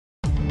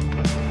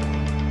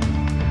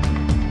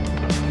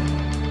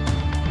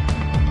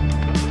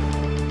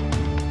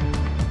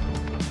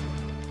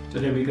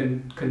Today we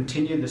can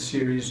continue the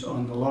series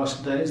on the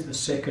last days, the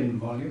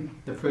second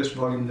volume. The first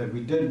volume that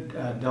we did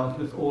dealt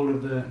with all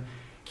of the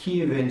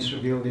key events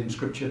revealed in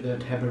Scripture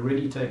that have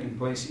already taken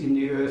place in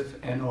the earth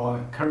and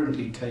are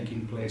currently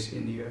taking place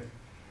in the earth.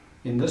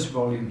 In this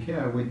volume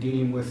here, we're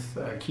dealing with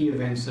key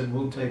events that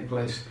will take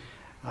place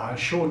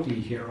shortly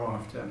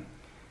hereafter.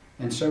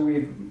 And so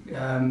we've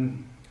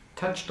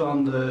touched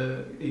on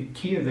the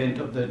key event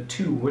of the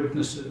two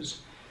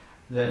witnesses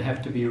that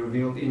have to be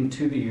revealed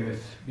into the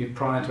earth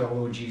prior to our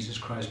Lord Jesus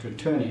Christ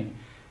returning.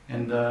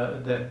 And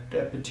that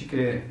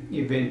particular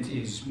event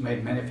is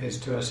made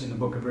manifest to us in the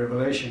book of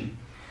Revelation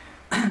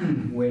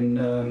when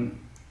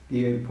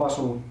the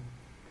Apostle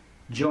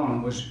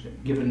John was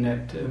given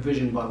that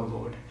vision by the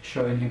Lord,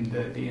 showing him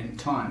the end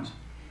times.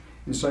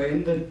 And so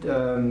in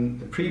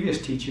the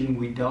previous teaching,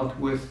 we dealt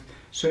with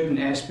certain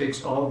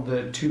aspects of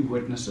the two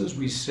witnesses.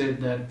 We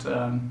said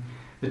that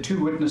the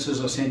two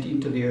witnesses are sent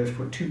into the earth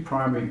for two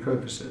primary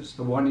purposes.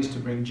 The one is to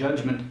bring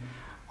judgment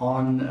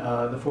on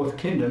the fourth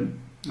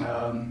kingdom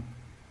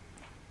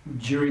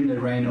during the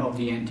reign of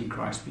the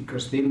Antichrist,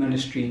 because their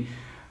ministry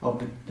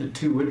of the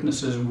two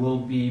witnesses will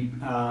be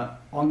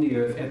on the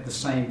earth at the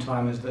same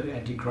time as the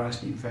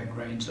Antichrist in fact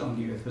reigns on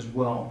the earth as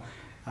well,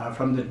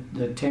 from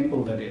the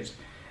temple, that is.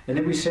 And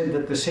then we said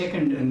that the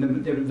second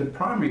and the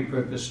primary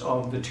purpose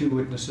of the two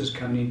witnesses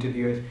coming into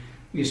the earth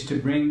is to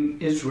bring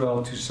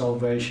Israel to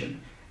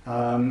salvation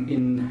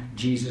in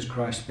Jesus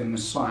Christ the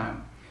Messiah.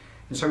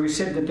 And so we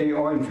said that there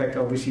are in fact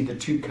obviously the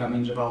two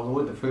comings of our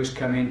Lord. The first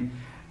coming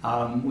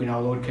when our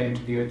Lord came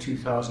to the earth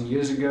 2,000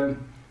 years ago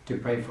to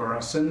pay for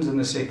our sins, and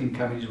the second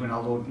coming is when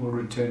our Lord will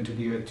return to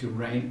the earth to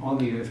reign on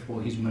the earth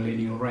for his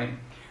millennial reign.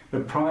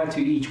 But prior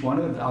to each one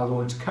of our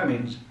Lord's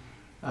comings,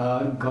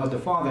 God the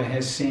Father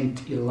has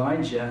sent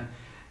Elijah,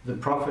 the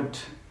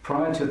prophet,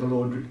 prior to the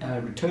Lord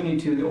returning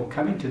to or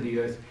coming to the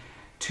earth,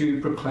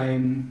 to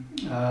proclaim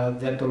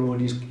that the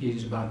Lord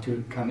is about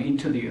to come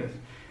into the earth.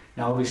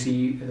 Now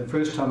obviously the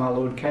first time our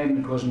Lord came,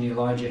 it wasn't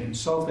Elijah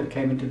himself that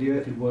came into the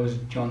earth, it was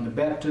John the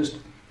Baptist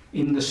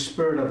in the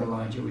spirit of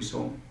Elijah, we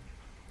saw.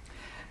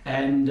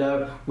 And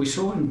we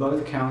saw in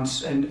both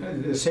accounts,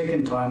 and the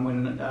second time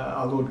when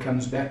our Lord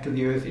comes back to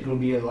the earth, it will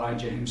be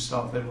Elijah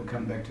himself that will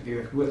come back to the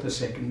earth with a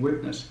second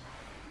witness.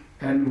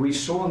 And we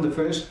saw in the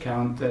first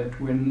account that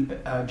when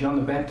John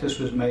the Baptist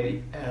was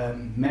made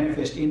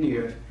manifest in the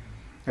earth,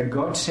 that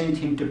God sent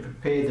him to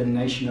prepare the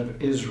nation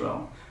of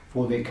Israel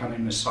for their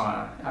coming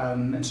Messiah.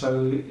 And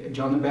so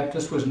John the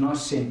Baptist was not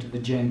sent to the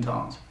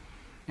Gentiles.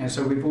 And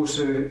so we've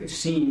also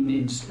seen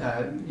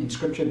in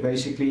Scripture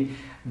basically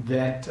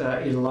that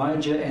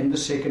Elijah and the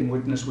second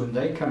witness, when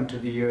they come to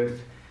the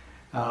earth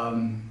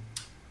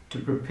to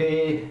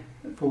prepare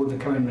for the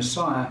coming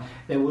Messiah,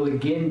 they will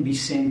again be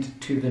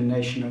sent to the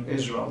nation of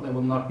Israel. They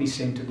will not be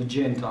sent to the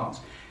Gentiles.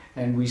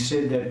 And we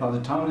said that by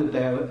the time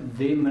that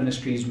their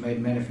ministry is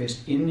made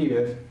manifest in the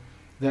earth,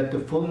 that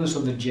the fullness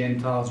of the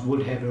Gentiles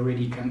would have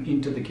already come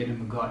into the kingdom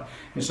of God.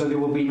 And so there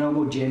will be no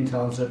more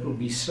Gentiles that will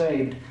be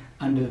saved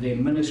under their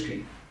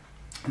ministry.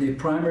 Their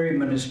primary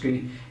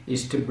ministry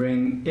is to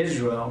bring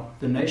Israel,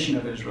 the nation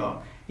of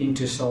Israel,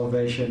 into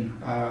salvation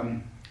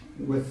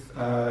with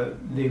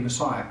their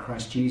Messiah,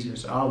 Christ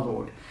Jesus, our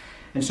Lord.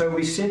 And so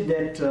we said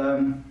that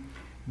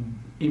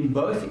in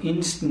both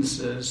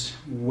instances,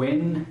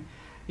 when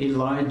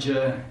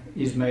Elijah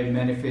is made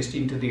manifest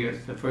into the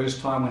earth, the first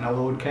time when our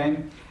Lord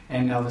came,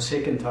 and now the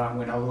second time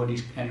when our Lord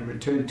is and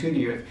returned to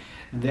the earth,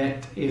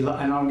 that and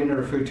I'm going to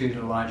refer to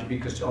Elijah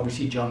because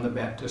obviously John the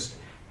Baptist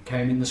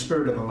came in the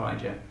spirit of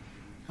Elijah.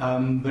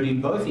 But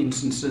in both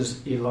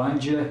instances,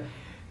 Elijah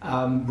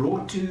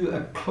brought to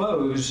a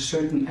close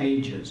certain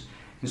ages.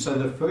 And so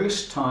the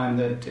first time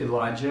that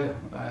Elijah,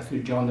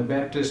 through John the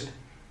Baptist,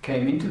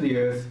 came into the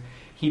earth,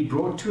 he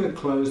brought to a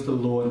close the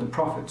law and the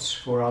prophets.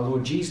 For our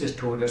Lord Jesus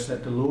taught us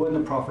that the law and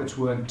the prophets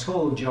were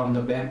until John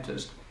the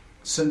Baptist.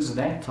 Since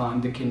that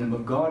time, the kingdom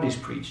of God is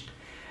preached.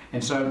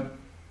 And so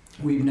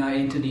we've now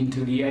entered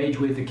into the age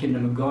where the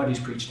kingdom of God is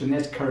preached, and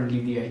that's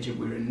currently the age that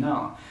we're in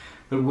now.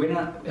 But when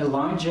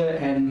Elijah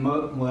and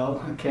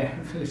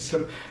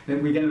so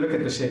then we're going to look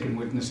at the second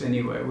witness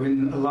anyway.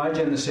 When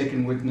Elijah and the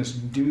second witness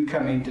do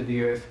come into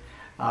the earth,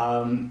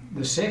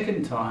 the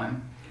second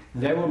time,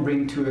 they will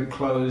bring to a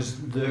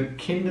close the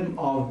kingdom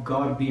of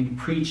God being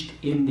preached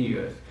in the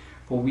earth.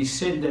 For we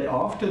said that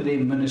after their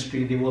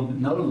ministry, there will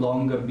no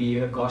longer be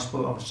a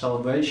gospel of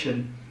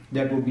salvation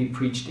that will be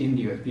preached in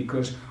the earth,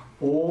 because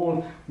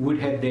all would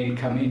have then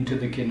come into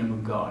the kingdom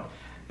of God.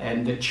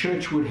 And the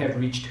church would have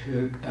reached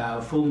her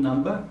full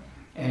number,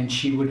 and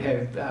she would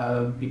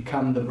have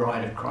become the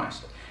bride of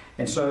Christ.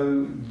 And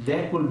so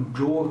that will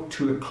draw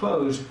to a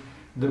close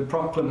the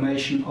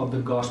proclamation of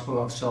the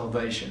gospel of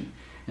salvation.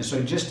 And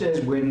so just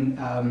as when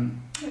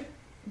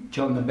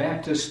John the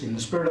Baptist, in the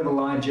spirit of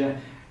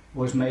Elijah,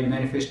 was made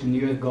manifest in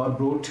the earth, God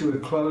brought to a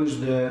close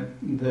the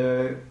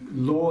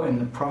law and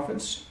the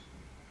prophets.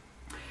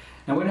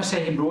 Now when I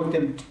say he brought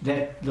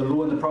the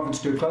law and the prophets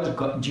to a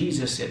close,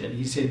 Jesus said it.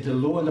 He said the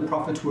law and the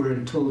prophets were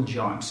until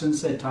John.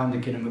 Since that time the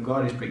kingdom of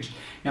God is preached.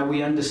 Now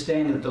we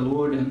understand that the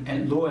law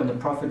and the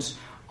prophets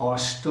are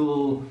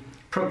still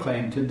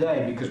proclaimed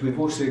today, because we've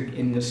also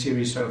in this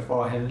series so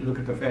far had a look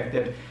at the fact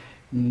that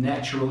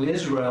natural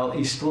Israel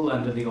is still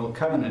under the Old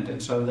Covenant,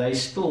 and so they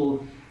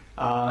still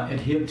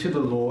adhere to the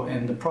law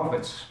and the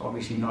prophets.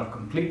 Obviously not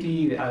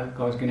completely,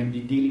 God's going to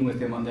be dealing with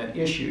them on that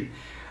issue,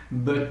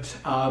 but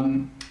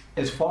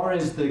as far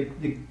as the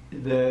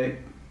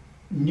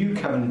New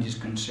Covenant is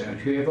concerned,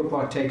 whoever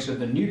partakes of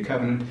the New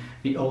Covenant,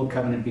 the Old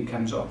Covenant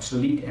becomes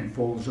obsolete and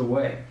falls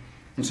away.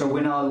 And so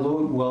when our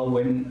Lord,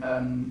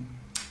 when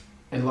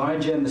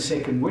Elijah and the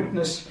second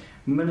witness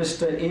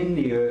minister in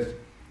the earth,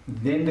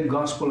 then the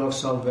gospel of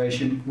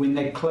salvation, when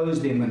they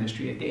close their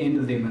ministry, at the end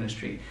of their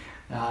ministry,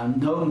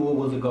 no more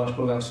will the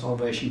gospel of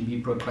salvation be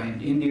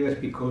proclaimed in the earth,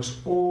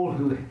 because all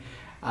who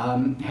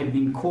had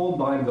been called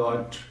by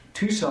God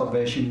to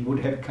salvation would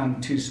have come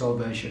to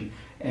salvation,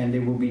 and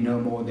there will be no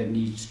more that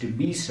needs to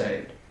be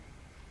saved.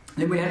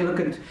 Then we had a look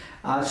at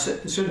a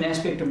certain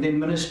aspect of their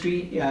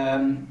ministry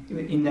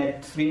in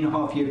that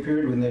 3.5 year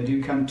period when they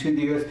do come to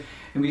the earth,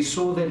 and we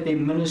saw that their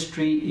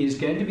ministry is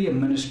going to be a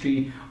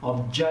ministry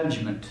of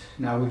judgment.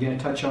 Now we're going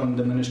to touch on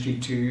the ministry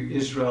to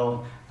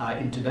Israel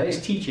in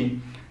today's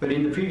teaching, but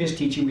in the previous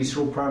teaching we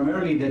saw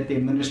primarily that their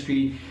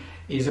ministry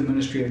is a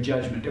ministry of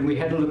judgment, and we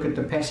had a look at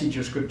the passage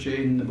of scripture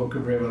in the book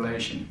of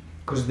Revelation,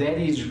 because that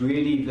is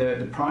really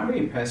the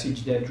primary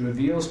passage that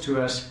reveals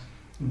to us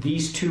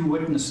these two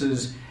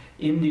witnesses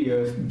in the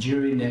earth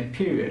during that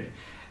period.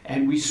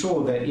 And we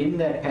saw that in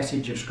that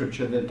passage of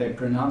scripture that they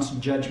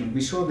pronounced judgment.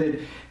 We saw that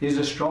there's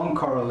a strong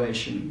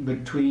correlation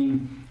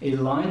between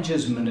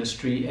Elijah's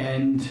ministry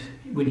and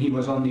when he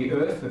was on the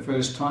earth the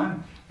first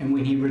time, and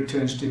when he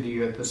returns to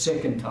the earth the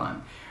second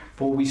time.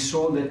 For we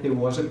saw that there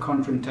was a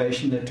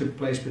confrontation that took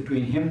place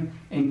between him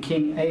and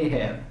King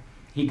Ahab.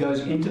 He goes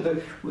into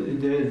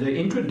the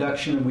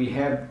introduction that we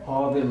have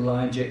of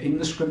Elijah in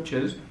the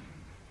scriptures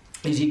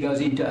is he goes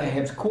into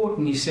Ahab's court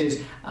and he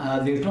says,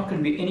 there's not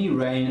going to be any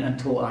rain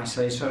until I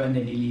say so, and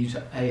then he leaves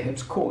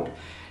Ahab's court.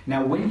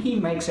 Now when he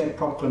makes that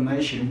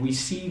proclamation, we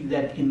see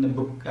that in the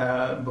book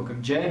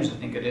of James, I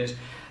think it is,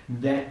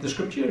 that the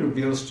scripture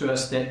reveals to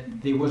us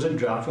that there was a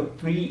drought for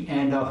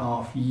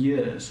 3.5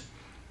 years.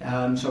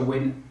 So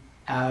when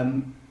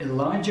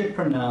Elijah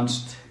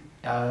pronounced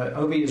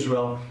over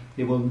Israel,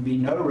 there will be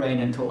no rain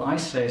until I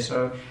say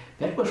so,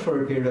 that was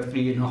for a period of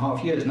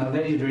 3.5 years. Now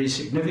that is very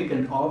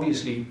significant,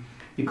 obviously,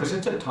 because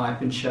it's a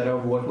type and shadow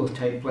of what will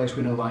take place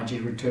when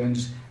Elijah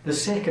returns the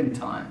second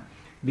time,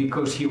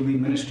 because he'll be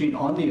ministering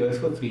on the earth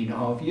for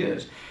 3.5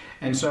 years.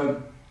 And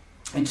so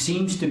it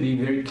seems to be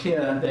very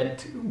clear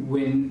that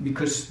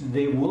because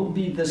there will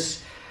be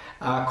this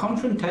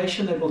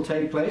confrontation that will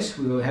take place.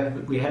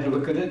 We had a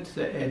look at it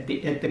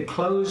at the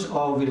close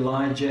of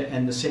Elijah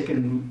and the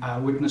second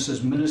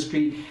witness's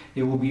ministry.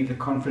 There will be the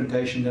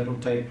confrontation that will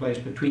take place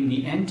between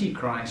the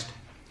Antichrist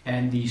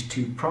and these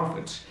two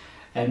prophets,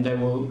 and they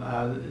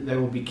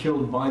will be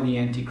killed by the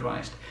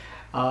Antichrist.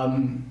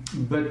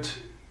 But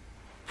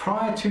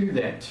prior to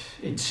that,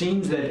 it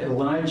seems that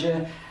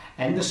Elijah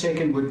and the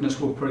second witness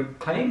will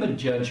proclaim a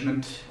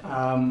judgment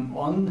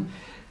on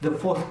the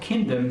fourth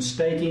kingdom,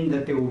 stating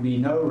that there will be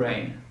no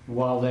rain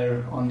while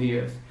they're on the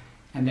earth.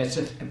 And that's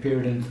a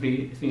period in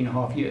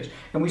 3.5 years.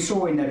 And we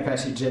saw in that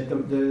passage that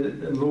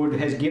the Lord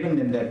has given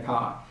them that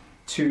power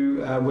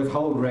to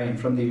withhold rain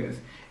from the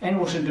earth, and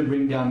also to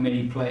bring down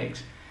many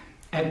plagues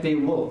at their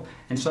will.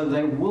 And so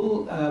they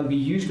will be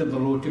used of the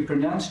Lord to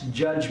pronounce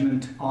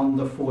judgment on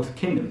the fourth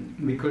kingdom,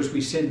 because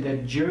we said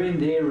that during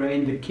their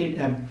reign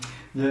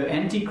the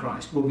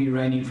Antichrist will be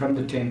reigning from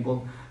the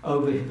temple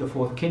over the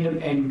fourth kingdom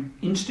and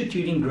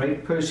instituting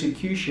great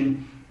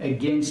persecution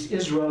against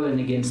Israel and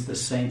against the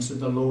saints of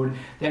the Lord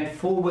that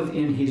fall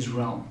within his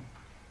realm.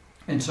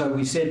 And so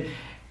we said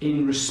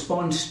in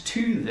response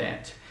to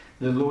that,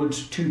 the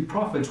Lord's two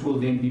prophets will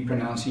then be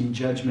pronouncing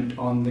judgment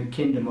on the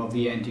kingdom of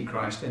the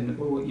Antichrist. And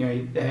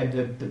they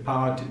have the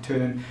power to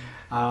turn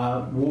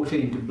water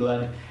into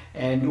blood,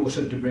 and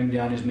also to bring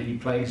down as many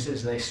plagues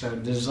as they so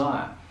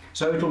desire.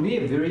 So it will be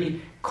a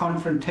very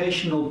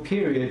confrontational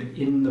period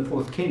in the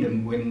fourth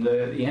kingdom, when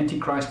the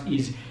Antichrist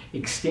is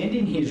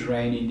extending his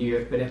reign in the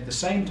earth, but at the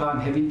same time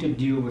having to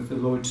deal with the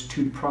Lord's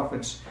two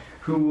prophets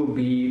who will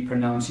be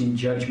pronouncing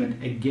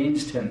judgment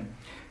against him.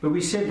 But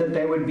we said that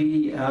they would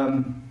be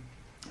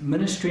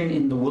ministering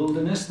in the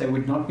wilderness. They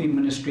would not be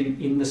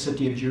ministering in the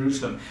city of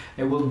Jerusalem.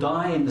 They will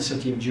die in the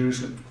city of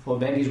Jerusalem, for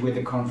that is where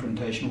the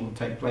confrontation will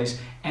take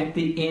place at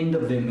the end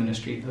of their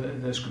ministry.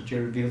 The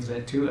scripture reveals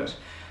that to us.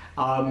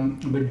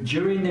 But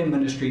during their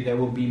ministry, they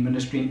will be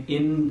ministering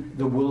in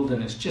the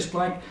wilderness, just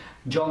like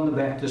John the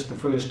Baptist the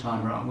first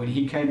time around. When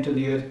he came to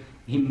the earth,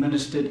 he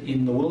ministered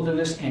in the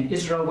wilderness, and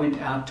Israel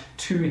went out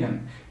to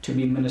him to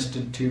be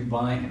ministered to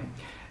by him.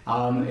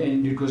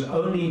 And it was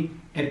only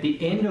at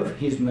the end of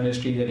his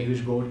ministry that he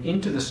was brought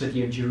into the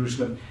city of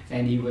Jerusalem,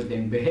 and he was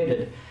then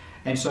beheaded.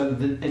 And so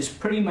it's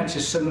pretty much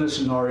a similar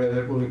scenario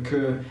that will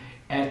occur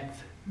at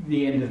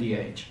the end of the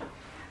age.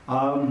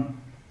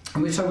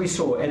 So we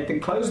saw at the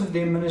close of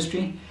their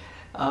ministry,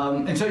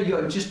 and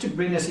so just to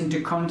bring us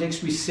into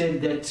context, we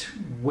said that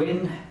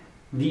when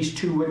these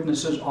two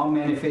witnesses are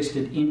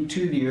manifested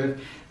into the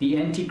earth, the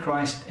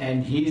Antichrist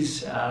and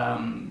his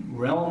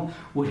realm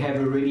would have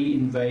already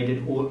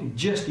invaded or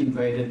just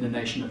invaded the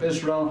nation of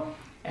Israel,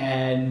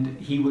 and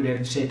he would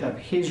have set up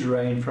his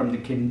reign from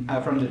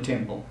the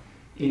temple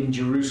in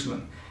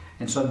Jerusalem.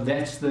 And so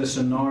that's the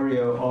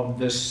scenario of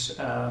this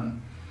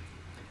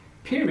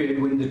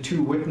period when the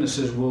two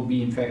witnesses will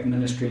be in fact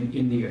ministering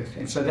in the earth.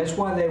 And so that's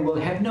why they will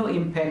have no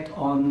impact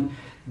on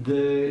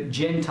the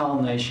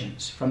Gentile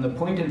nations from the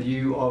point of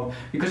view of,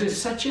 because it's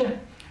such a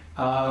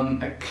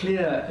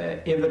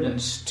clear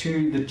evidence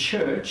to the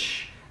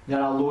church that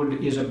our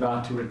Lord is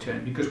about to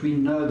return, because we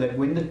know that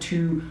when the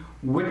two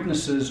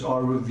witnesses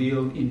are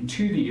revealed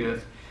into the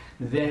earth,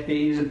 that there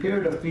is a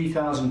period of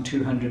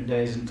 3,200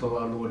 days until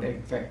our Lord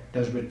in fact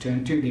does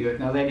return to the earth.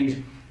 Now that is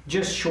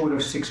just short of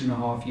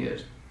 6.5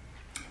 years.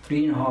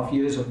 3.5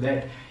 years of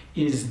that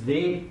is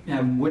their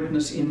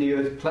witness in the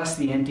earth, plus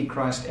the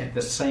Antichrist at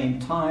the same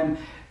time,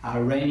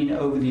 reigning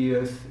over the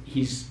earth,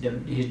 his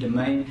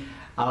domain.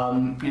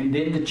 And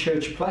then the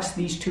church plus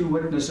these two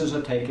witnesses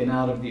are taken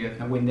out of the earth.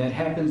 And when that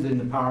happens, then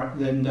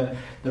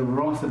the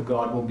wrath of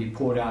God will be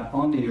poured out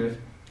on the earth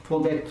for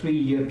that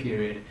 3-year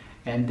period.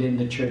 And then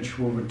the church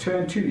will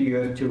return to the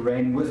earth to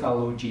reign with our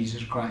Lord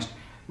Jesus Christ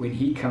when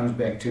he comes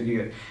back to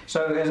the earth.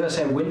 So as I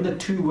say, when the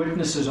two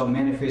witnesses are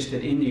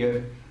manifested in the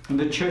earth,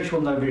 the church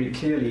will know very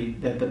clearly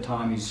that the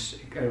time is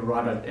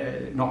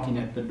knocking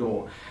at the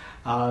door.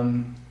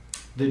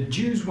 The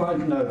Jews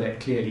won't know that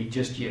clearly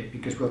just yet,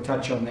 because we'll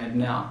touch on that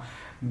now.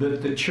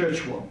 But the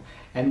church will.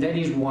 And that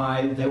is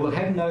why they will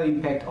have no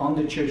impact on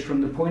the church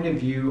from the point of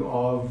view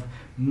of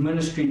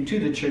ministering to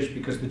the church,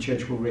 because the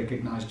church will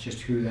recognize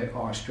just who they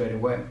are straight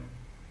away.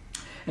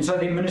 And so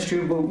their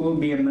ministry will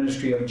be a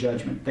ministry of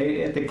judgment.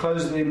 At the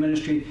close of their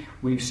ministry,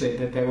 we've said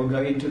that they will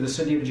go into the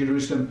city of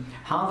Jerusalem.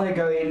 How they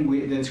go in,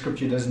 the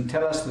scripture doesn't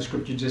tell us. The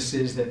scripture just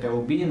says that they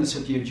will be in the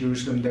city of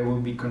Jerusalem. They will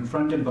be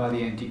confronted by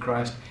the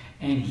Antichrist,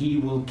 and he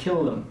will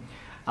kill them.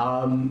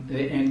 And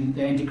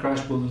the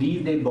Antichrist will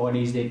leave their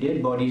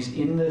dead bodies,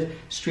 in the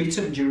streets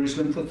of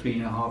Jerusalem for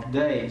 3.5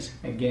 days.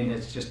 Again,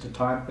 it's just a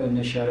type and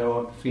a shadow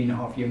of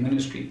 3.5-year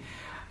ministry.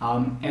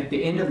 At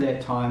the end of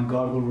that time,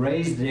 God will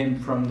raise them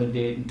from the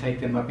dead and take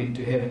them up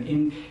into heaven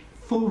in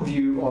full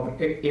view of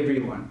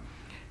everyone.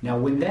 Now,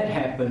 when that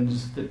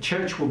happens, the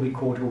church will be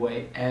caught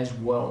away as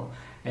well.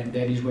 And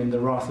that is when the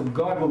wrath of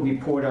God will be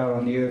poured out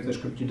on the earth. The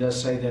scripture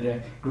does say that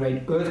a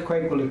great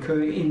earthquake will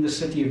occur in the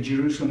city of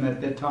Jerusalem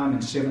at that time,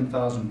 and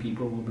 7,000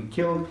 people will be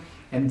killed.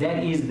 And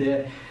that is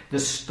the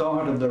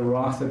start of the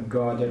wrath of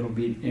God that will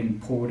be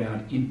poured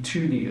out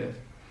into the earth.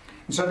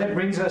 And so that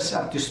brings us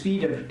up to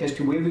speed as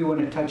to where we want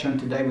to touch on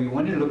today. We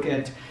want to look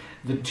at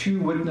the two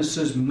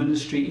witnesses'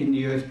 ministry in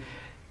the earth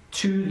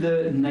to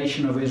the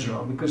nation of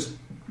Israel, because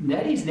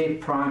that is their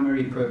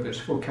primary purpose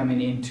for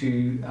coming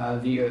into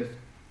the earth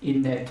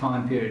in that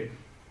time period,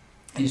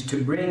 is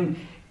to bring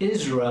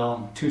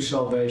Israel to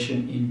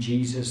salvation in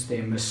Jesus,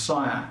 their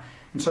Messiah.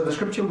 And so the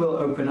scripture we'll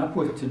open up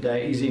with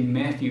today is in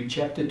Matthew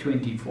chapter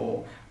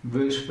 24,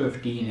 verse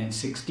 15 and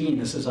 16.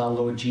 This is our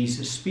Lord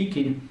Jesus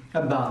speaking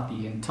about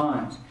the end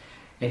times.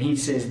 And he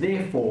says,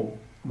 "Therefore,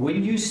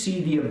 when you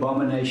see the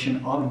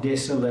abomination of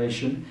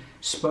desolation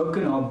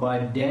spoken of by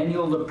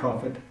Daniel the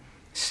prophet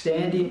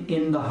standing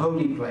in the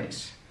holy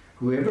place,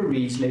 whoever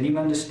reads, let him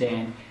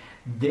understand.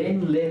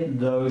 Then let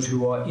those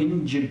who are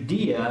in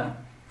Judea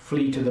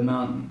flee to the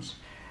mountains."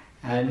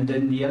 And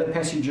then the other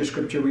passage of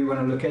scripture we want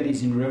to look at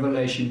is in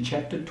Revelation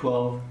chapter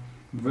 12,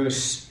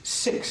 verse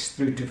 6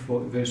 through to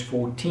verse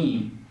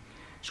 14.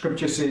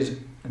 Scripture says,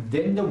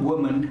 "Then the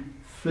woman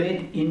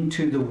fled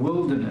into the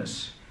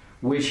wilderness,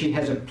 where she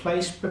has a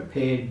place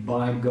prepared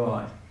by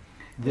God,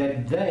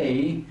 that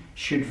they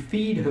should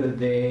feed her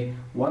there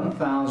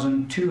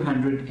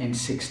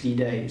 1,260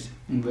 days."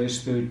 In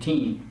verse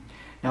 13.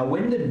 "Now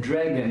when the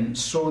dragon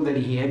saw that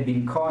he had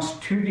been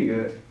cast to the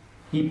earth,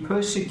 he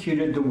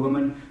persecuted the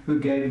woman who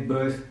gave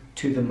birth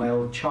to the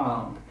male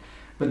child.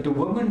 But the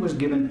woman was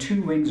given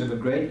 2 wings of a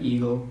great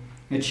eagle,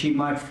 that she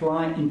might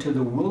fly into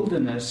the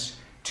wilderness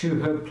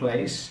to her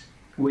place,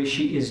 where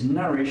she is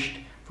nourished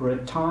for a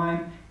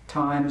time,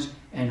 times,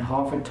 and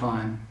half a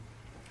time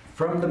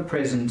from the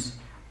presence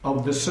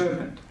of the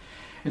serpent."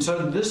 And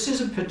so this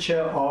is a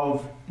picture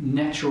of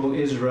natural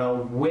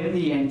Israel when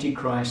the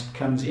Antichrist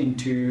comes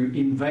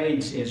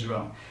invades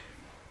Israel.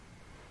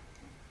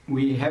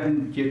 We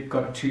haven't yet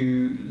got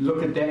to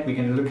look at that. We're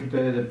going to look at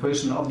the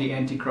person of the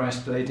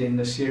Antichrist later in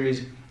the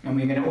series, and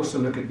we're going to also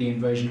look at the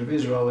invasion of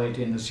Israel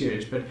later in the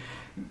series. But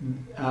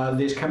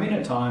there's coming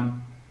a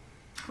time.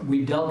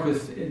 We dealt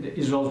with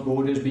Israel's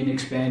borders being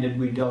expanded.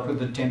 We dealt with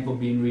the temple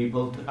being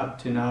rebuilt up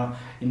to now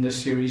in this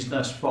series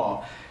thus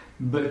far.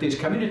 But there's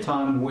coming a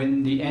time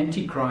when the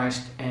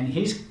Antichrist and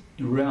his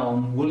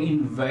realm will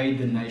invade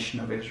the nation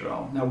of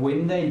Israel. Now,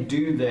 when they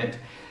do that,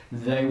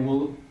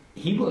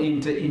 he will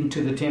enter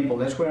into the temple.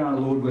 That's where our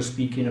Lord was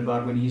speaking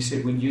about when he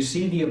said, "When you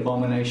see the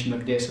abomination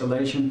of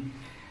desolation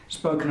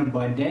spoken of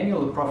by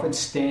Daniel the prophet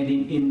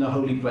standing in the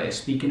holy place,"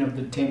 speaking of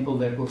the temple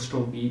that is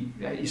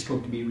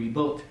still to be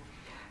rebuilt.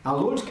 our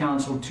Lord's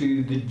counsel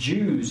to the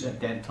Jews at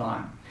that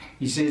time.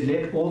 He says,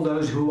 let all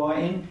those who are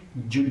in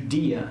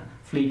Judea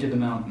flee to the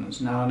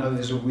mountains. Now, I know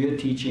there's a weird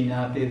teaching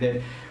out there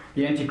that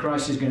the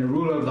Antichrist is going to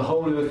rule over the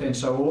whole earth, and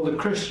so all the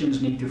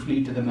Christians need to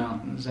flee to the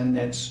mountains, and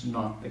that's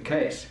not the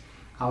case.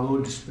 Our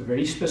Lord is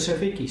very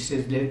specific. He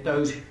says, let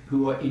those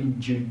who are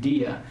in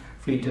Judea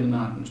flee to the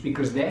mountains,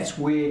 because that's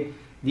where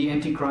the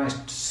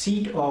Antichrist's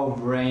seat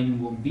of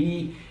reign will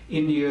be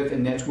in the earth,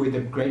 and that's where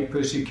the great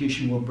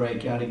persecution will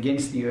break out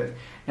against the earth.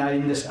 Now,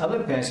 in this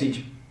other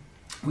passage,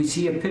 we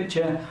see a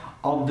picture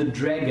of the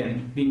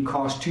dragon being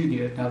cast to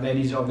the earth. Now, that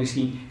is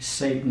obviously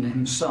Satan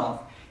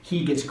himself.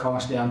 He gets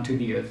cast down to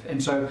the earth.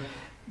 And so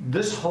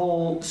this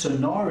whole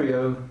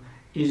scenario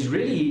is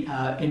really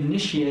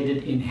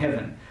initiated in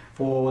heaven.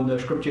 For the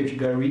scripture, if you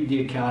go read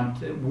the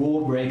account,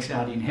 war breaks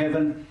out in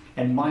heaven,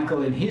 and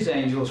Michael and his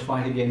angels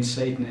fight against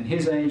Satan and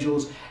his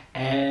angels,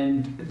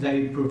 and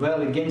they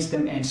prevail against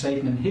them, and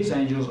Satan and his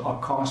angels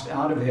are cast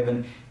out of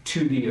heaven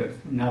to the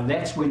earth. Now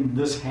that's when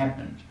this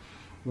happens.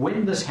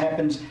 When this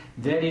happens,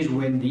 that is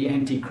when the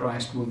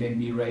Antichrist will then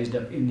be raised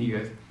up in the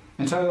earth.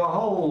 And so the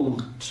whole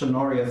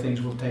scenario of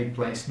things will take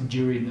place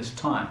during this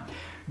time.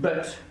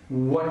 But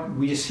what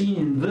we see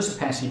in this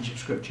passage of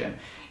Scripture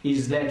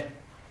is that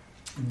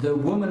the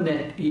woman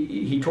that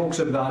he talks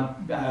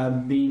about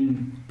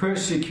being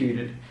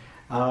persecuted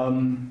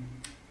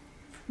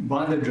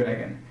by the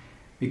dragon,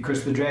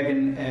 because the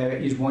dragon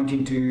is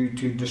wanting to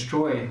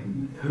destroy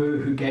her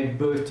who gave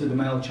birth to the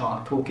male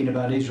child, talking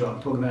about Israel,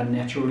 talking about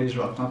natural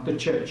Israel, not the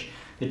church.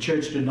 The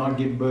church did not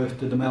give birth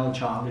to the male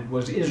child. It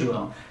was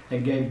Israel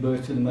that gave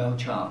birth to the male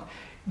child,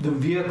 the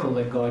vehicle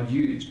that God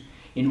used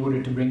in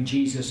order to bring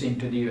Jesus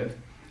into the earth.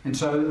 And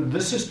so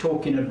this is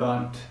talking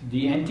about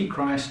the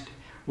Antichrist,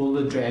 well,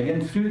 the dragon,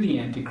 through the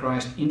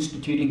Antichrist,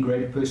 instituting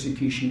great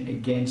persecution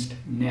against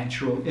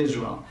natural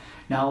Israel.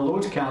 Now, our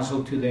Lord's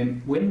counsel to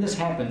them, when this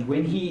happens,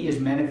 when he is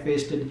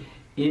manifested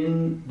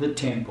in the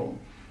temple,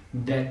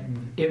 that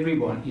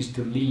everyone is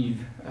to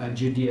leave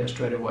Judea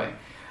straight away.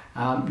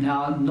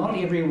 Now, not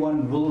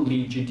everyone will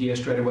leave Judea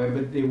straight away,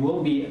 but there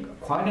will be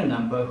quite a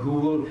number who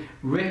will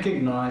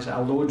recognize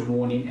our Lord's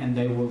warning and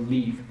they will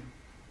leave.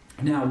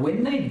 Now,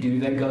 when they do,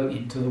 they go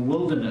into the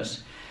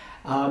wilderness.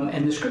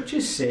 And the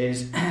scripture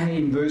says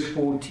in verse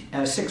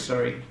 6,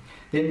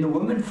 then the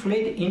woman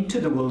fled into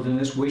the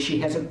wilderness where she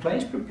has a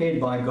place prepared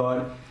by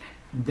God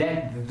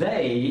that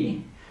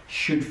they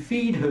should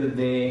feed her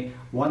there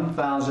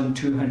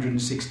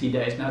 1,260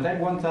 days. Now that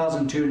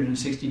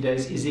 1,260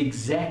 days is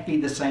exactly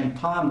the same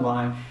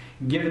timeline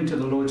given to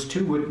the Lord's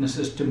two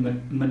witnesses to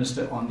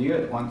minister on the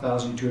earth.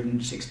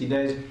 1,260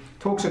 days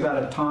talks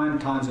about a time,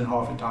 times and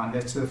half a time.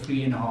 That's a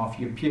 3.5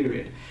 year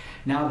period.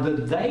 Now the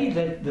they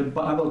that the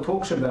Bible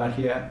talks about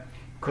here,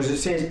 because it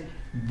says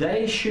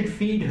they should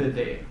feed her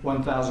there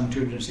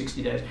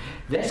 1,260 days.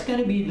 That's going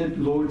to be the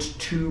Lord's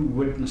two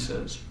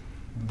witnesses.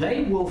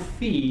 They will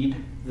feed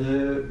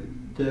the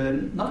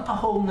not the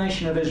whole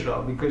nation of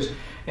Israel, because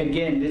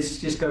again, let's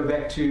just go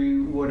back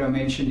to what I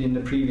mentioned in the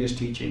previous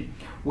teaching.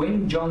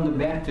 When John the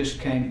Baptist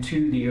came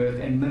to the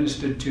earth and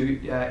ministered to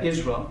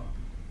Israel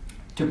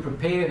to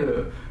prepare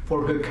her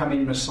for her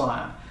coming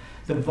Messiah,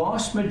 the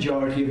vast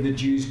majority of the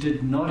Jews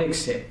did not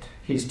accept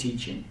his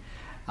teaching.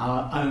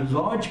 A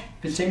large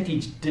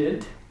percentage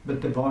did,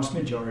 but the vast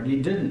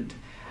majority didn't.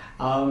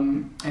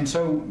 And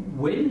so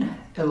when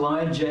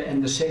Elijah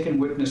and the second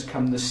witness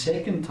come the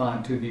second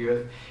time to the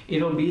earth,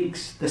 it'll be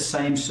the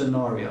same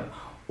scenario.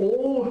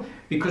 All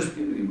because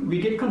we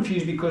get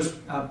confused, because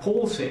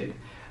Paul said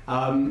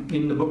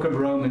in the book of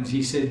Romans,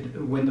 he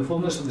said, when the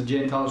fullness of the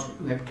Gentiles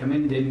have come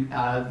in, then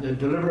the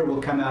deliverer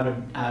will come out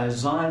of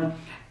Zion,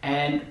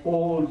 and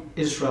all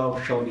Israel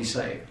shall be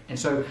saved. And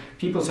so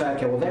people say,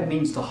 okay, well, that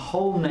means the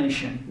whole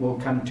nation will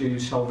come to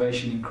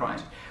salvation in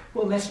Christ.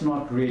 Well, that's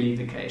not really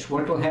the case.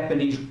 What will happen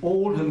is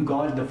all whom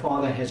God the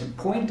Father has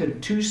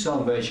appointed to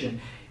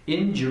salvation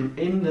in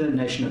the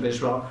nation of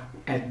Israel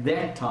at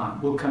that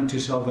time will come to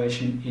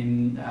salvation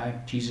in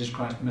Jesus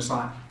Christ the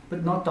Messiah,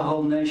 but not the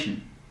whole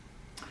nation.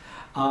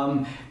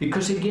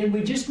 Because again,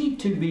 we just need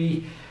to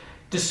be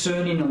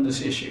discerning on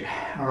this issue.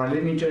 All right,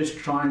 let me just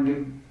try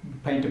and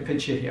paint a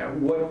picture here.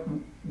 What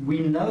we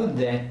know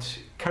that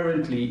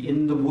currently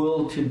in the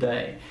world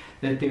today,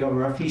 that there are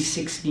roughly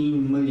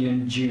 16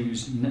 million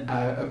Jews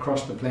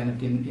across the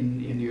planet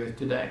in the earth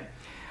today.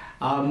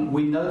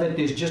 We know that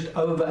there's just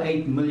over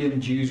 8 million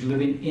Jews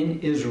living in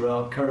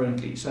Israel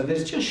currently. So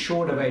there's just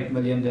short of 8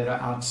 million that are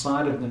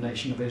outside of the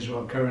nation of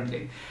Israel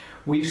currently.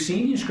 We've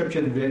seen in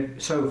Scripture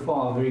so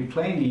far very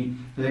plainly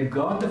that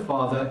God the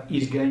Father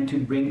is going to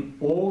bring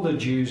all the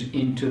Jews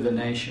into the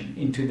nation,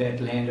 into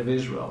that land of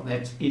Israel.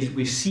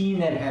 We've seen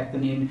that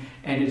happening,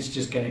 and it's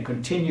just going to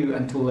continue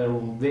until they're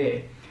all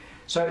there.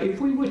 So if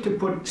we were to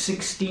put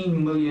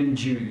 16 million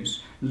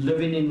Jews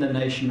living in the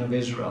nation of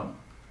Israel,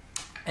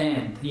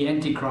 and the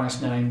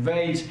Antichrist now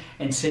invades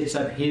and sets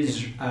up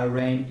his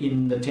reign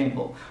in the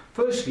temple.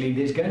 Firstly,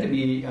 there's going to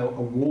be a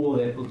war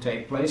that will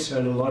take place,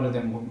 so a lot of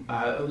them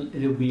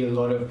there'll be a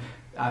lot of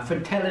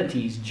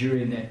fatalities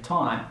during that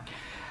time.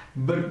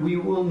 But we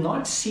will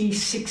not see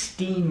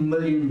 16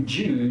 million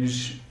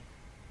Jews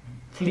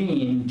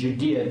fleeing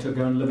Judea to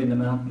go and live in the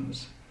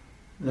mountains.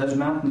 Those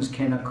mountains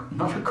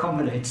cannot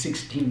accommodate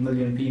 16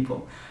 million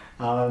people.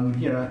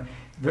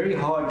 Very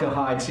hard to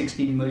hide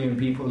 16 million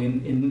people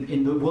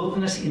in the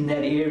wilderness in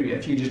that area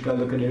if you just go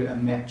look at a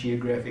map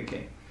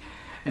geographically.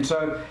 And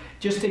so,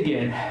 just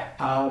again,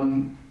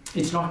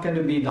 it's not going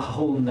to be the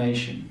whole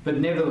nation, but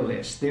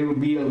nevertheless, there will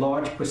be a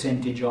large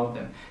percentage of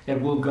them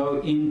that will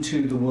go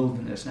into the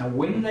wilderness. Now,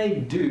 when they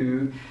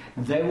do,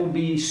 they will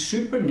be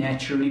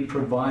supernaturally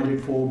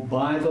provided for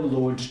by the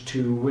Lord's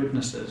two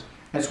witnesses.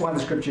 That's why the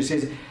scripture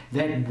says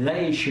that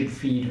they should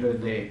feed her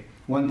there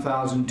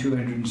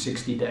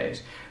 1,260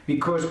 days.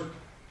 Because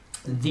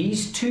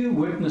these two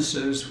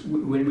witnesses,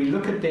 when we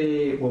look at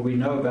we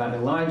know about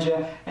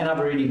Elijah, and I've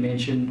already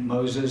mentioned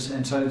Moses,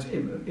 and so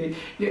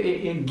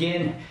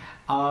again,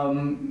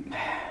 I'm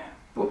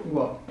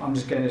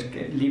just going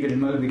to leave it in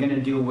mode. We're going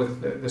to deal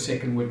with the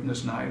second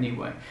witness now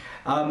anyway.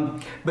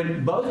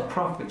 But both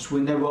prophets,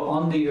 when they were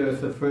on the earth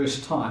the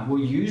first time, were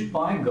used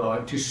by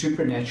God to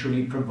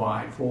supernaturally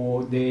provide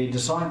for their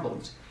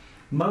disciples.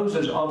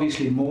 Moses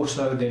obviously more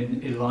so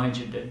than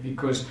Elijah did,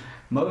 because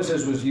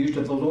Moses was used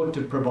of the Lord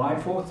to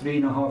provide for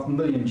 3.5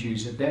 million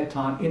Jews at that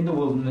time in the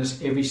wilderness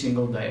every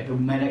single day. The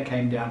manna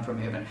came down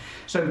from heaven.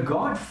 So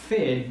God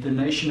fed the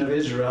nation of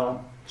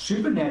Israel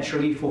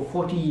supernaturally for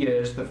 40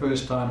 years the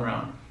first time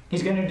around.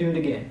 He's going to do it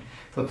again.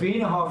 For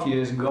 3.5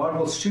 years, God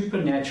will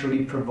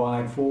supernaturally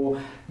provide for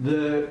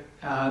the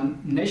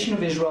nation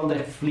of Israel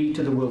that flee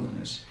to the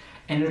wilderness.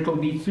 And it will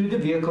be through the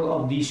vehicle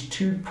of these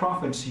two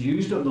prophets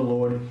used of the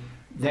Lord.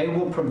 They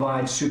will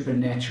provide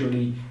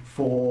supernaturally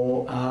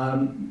for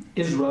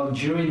Israel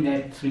during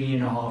that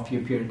 3.5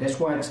 year period. That's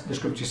why the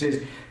scripture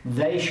says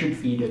they should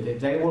feed her there.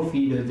 They will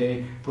feed her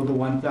there for the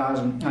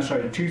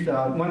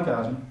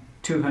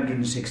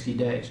 1,260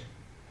 days.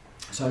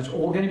 So it's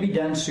all going to be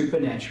done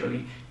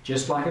supernaturally,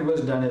 just like it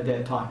was done at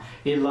that time.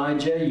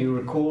 Elijah, you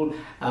recall,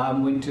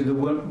 went to the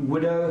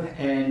widow,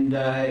 and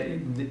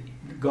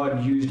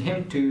God used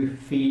him to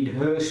feed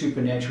her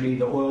supernaturally.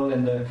 The oil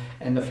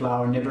and the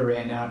flour never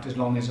ran out as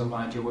long as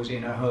Elijah was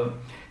in her home.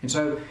 And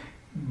so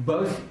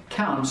both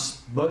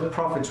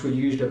prophets were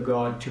used of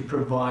God to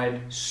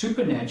provide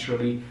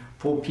supernaturally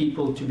for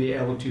people to be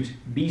able to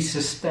be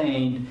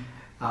sustained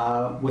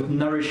with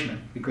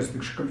nourishment, because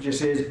the scripture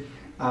says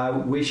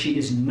where she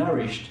is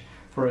nourished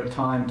for a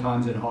time,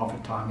 times and half a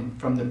time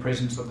from the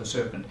presence of the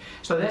serpent.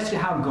 So that's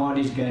how God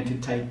is going to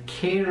take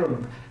care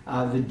of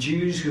the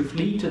Jews who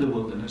flee to the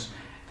wilderness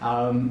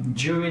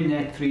during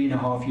that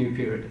 3.5 year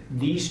period.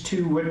 These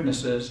two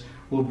witnesses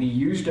will be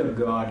used of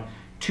God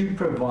to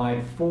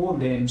provide for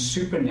them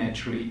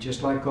supernaturally,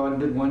 just like God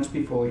did once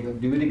before. He'll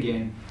do it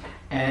again.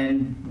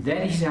 And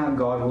that is how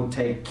God will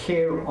take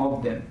care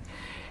of them.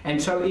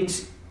 And so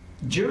it's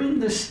during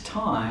this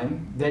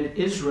time that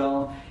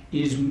Israel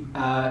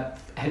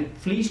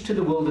flees to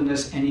the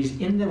wilderness and is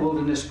in the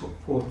wilderness for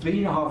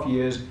 3.5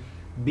 years,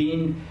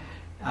 being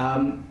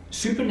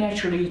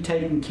supernaturally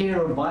taken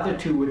care of by the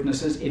two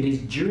witnesses. It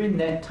is during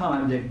that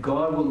time that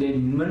God will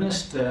then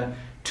minister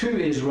to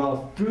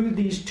Israel through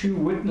these two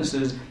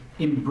witnesses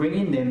in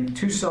bringing them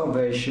to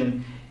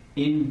salvation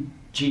in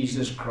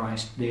Jesus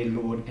Christ, their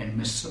Lord and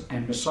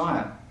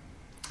Messiah.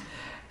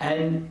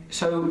 And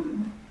so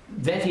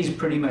that is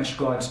pretty much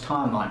God's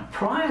timeline.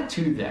 Prior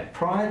to that,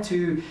 prior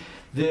to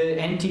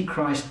the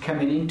Antichrist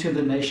coming into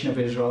the nation of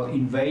Israel,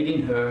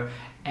 invading her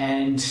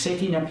and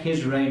setting up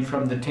his reign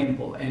from the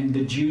temple, and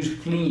the Jews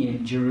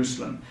fleeing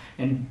Jerusalem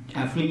and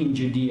fleeing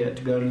Judea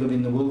to go live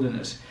in the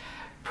wilderness.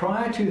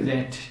 Prior to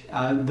that,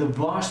 the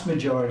vast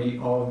majority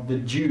of the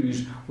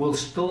Jews will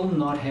still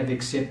not have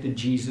accepted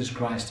Jesus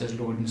Christ as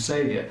Lord and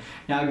Savior.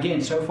 Now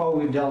again, so far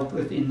we've dealt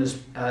with in this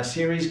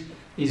series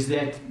is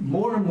that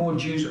more and more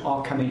Jews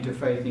are coming to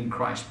faith in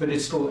Christ, but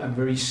it's still a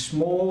very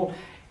small,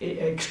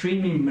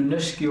 extremely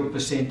minuscule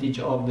percentage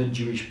of the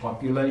Jewish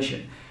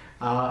population.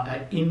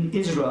 In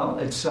Israel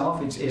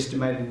itself, it's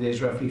estimated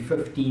there's roughly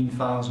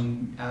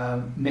 15,000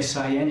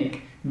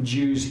 Messianic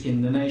Jews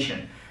in the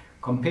nation.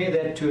 Compare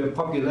that to a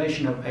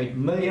population of 8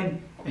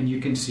 million, and you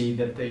can see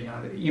that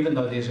even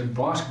though there's a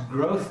vast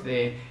growth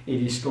there,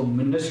 it is still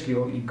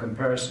minuscule in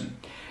comparison.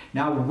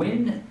 Now,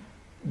 when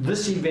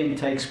this event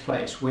takes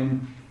place,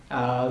 when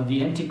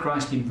the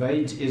Antichrist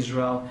invades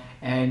Israel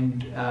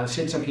and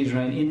sets up his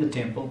reign in the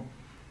temple,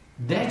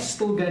 that's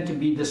still going to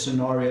be the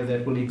scenario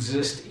that will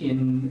exist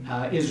in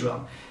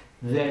Israel,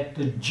 that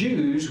the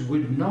Jews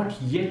would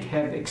not yet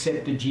have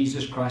accepted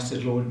Jesus Christ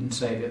as Lord and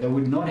Savior. They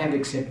would not have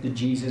accepted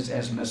Jesus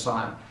as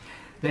Messiah.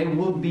 They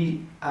will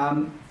be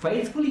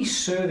faithfully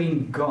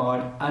serving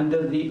God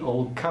under the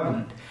Old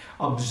Covenant,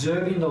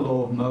 observing the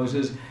law of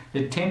Moses.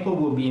 The temple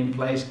will be in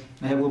place,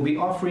 and they will be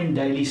offering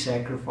daily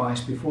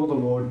sacrifice before the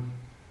Lord.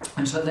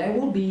 And so they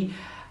will be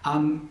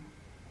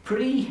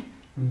pretty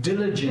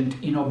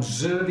diligent in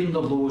observing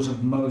the laws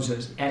of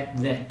Moses at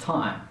that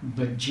time.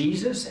 But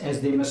Jesus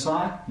as their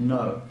Messiah,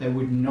 no, they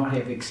would not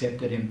have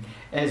accepted him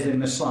as their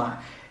Messiah.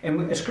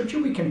 And a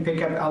scripture we can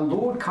pick up, our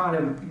Lord kind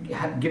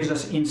of gives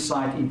us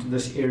insight into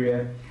this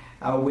area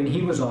when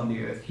he was on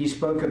the earth. He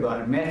spoke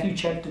about it. Matthew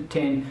chapter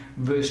 10,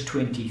 verse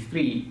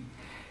 23.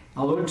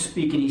 Our Lord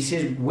speaking, he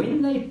says,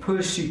 "When they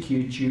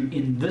persecute you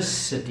in this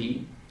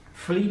city,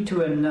 flee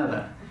to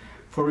another.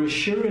 For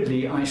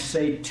assuredly I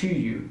say to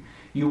you,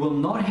 you will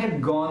not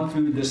have gone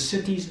through the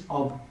cities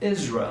of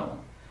Israel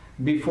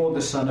before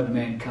the Son of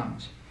Man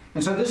comes."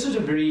 And so this is a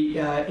very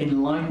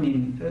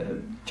enlightening,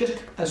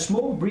 just a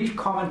small brief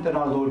comment that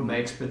our Lord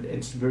makes, but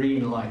it's very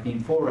enlightening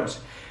for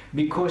us.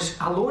 Because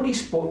our Lord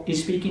is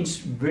speaking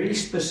very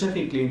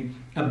specifically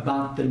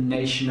about the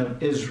nation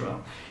of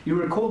Israel. You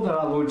recall that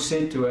our Lord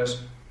said to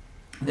us,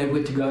 they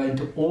were to go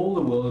into all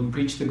the world and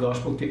preach the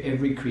gospel to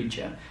every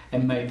creature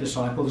and make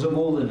disciples of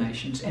all the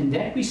nations. And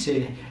that we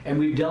said, and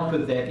we've dealt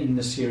with that in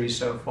the series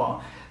so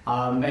far,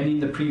 and in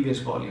the previous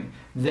volume,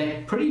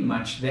 that pretty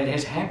much that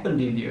has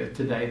happened in the earth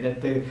today,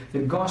 that the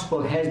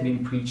gospel has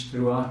been preached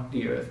throughout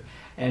the earth.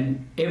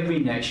 And every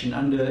nation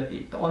on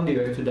the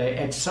earth today,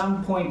 at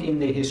some point in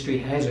their history,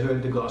 has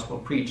heard the gospel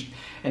preached.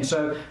 And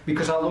so,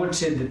 because our Lord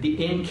said that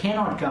the end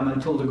cannot come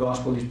until the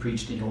gospel is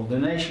preached in all the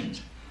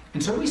nations.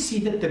 And so we see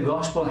that the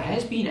gospel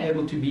has been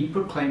able to be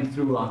proclaimed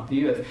throughout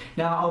the earth.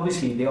 Now,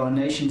 obviously, there are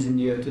nations in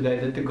the earth today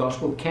that the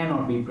gospel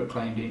cannot be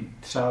proclaimed in,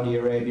 Saudi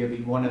Arabia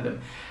being one of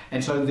them.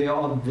 And so there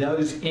are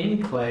those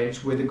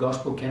enclaves where the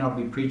gospel cannot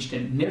be preached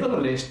in.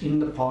 Nevertheless, in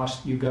the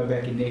past, you go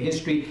back in their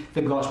history,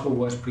 the gospel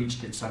was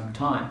preached at some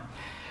time.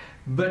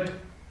 But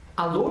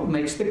our Lord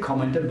makes the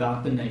comment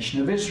about the nation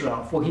of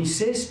Israel. For he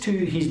says to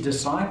his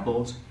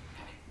disciples,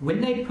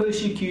 when they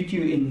persecute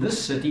you in this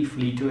city,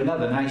 flee to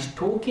another. Now he's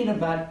talking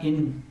about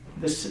in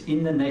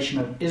the nation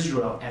of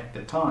Israel at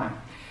the time.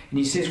 And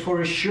he says,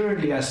 for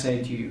assuredly I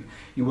say to you,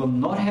 you will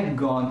not have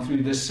gone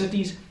through the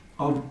cities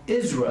of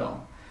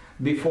Israel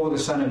before the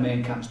Son of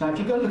Man comes. Now if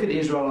you go look at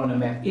Israel on a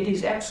map, it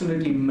is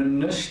absolutely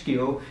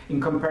minuscule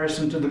in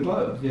comparison to the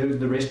globe,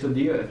 the rest of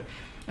the earth.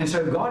 And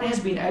so God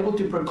has been able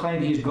to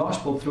proclaim his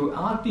gospel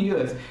throughout the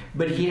earth,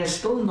 but he has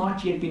still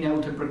not yet been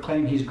able to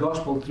proclaim his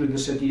gospel through the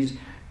cities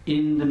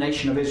in the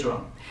nation of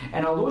Israel.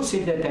 And our Lord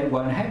said that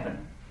won't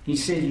happen. He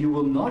said, you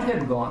will not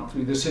have gone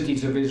through the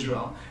cities of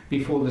Israel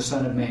before the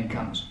Son of Man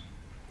comes.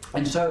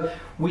 And so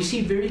we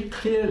see very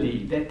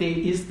clearly that there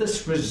is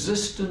this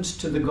resistance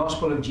to the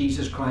gospel of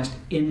Jesus Christ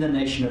in the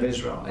nation of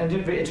Israel. And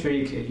it's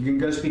very clear. You can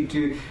go speak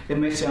to the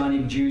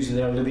Messianic Jews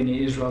that are living in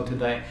Israel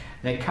today.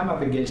 They come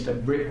up against a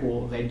brick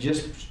wall. They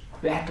just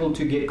battle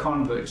to get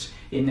converts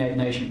in that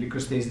nation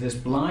because there's this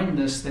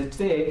blindness that's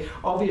there,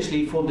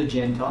 obviously for the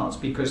Gentiles,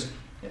 because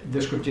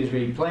the scripture is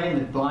very plain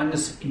that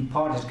blindness in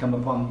part has come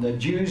upon the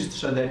Jews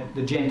so that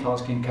the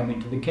Gentiles can come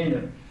into the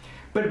kingdom.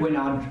 But when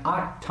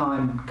our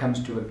time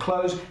comes to a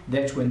close,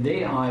 that's when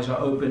their eyes are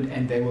opened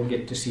and they will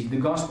get to see the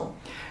gospel.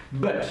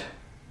 But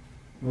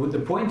what the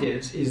point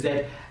is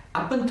that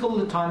up until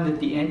the time that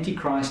the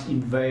Antichrist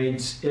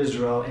invades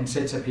Israel and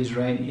sets up his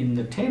reign in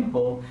the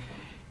temple,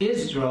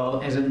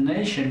 Israel as a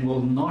nation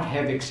will not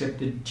have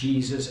accepted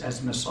Jesus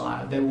as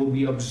Messiah. They will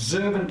be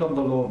observant of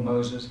the law of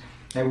Moses.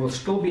 They will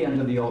still be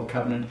under the old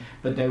covenant,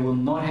 but they will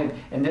not have,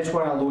 and that's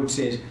why our Lord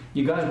says,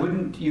 you guys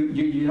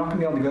you're not going to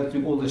be able to go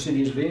through all the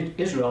cities of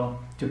Israel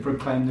to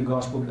proclaim the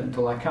gospel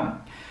until I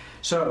come.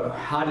 So,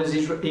 how does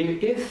Israel,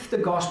 if the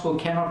gospel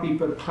cannot be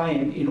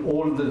proclaimed in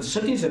all of the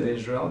cities of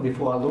Israel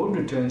before our Lord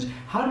returns,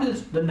 how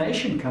does the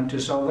nation come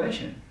to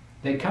salvation?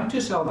 They come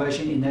to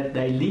salvation in that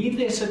they leave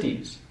their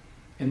cities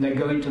and they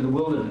go into the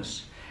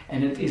wilderness.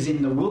 And it is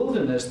in the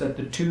wilderness that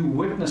the two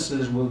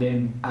witnesses will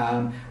then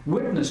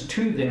witness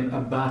to them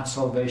about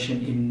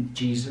salvation in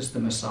Jesus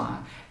the Messiah.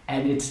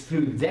 And it's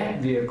through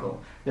that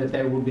vehicle that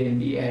they will then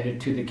be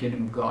added to the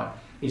kingdom of God.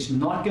 It's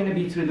not going to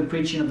be through the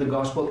preaching of the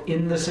gospel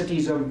in the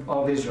cities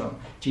of Israel.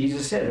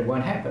 Jesus said it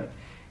won't happen.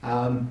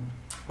 And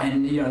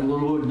the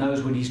Lord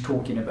knows what he's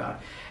talking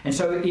about. And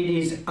so it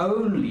is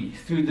only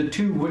through the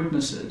two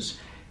witnesses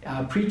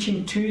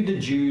preaching to the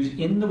Jews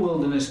in the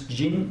wilderness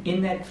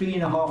in that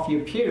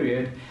 3.5-year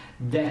period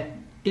that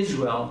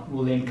Israel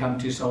will then come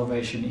to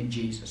salvation in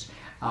Jesus.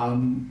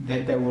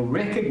 That they will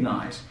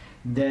recognize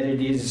that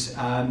it is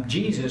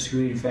Jesus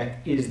who in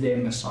fact is their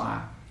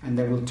Messiah, and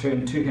they will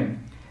turn to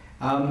him.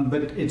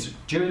 But it's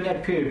during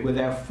that period where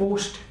they are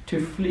forced to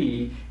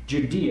flee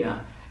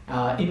Judea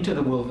into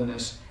the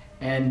wilderness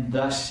and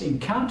thus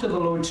encounter the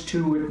Lord's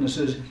two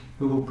witnesses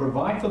who will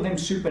provide for them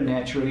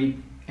supernaturally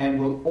and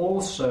will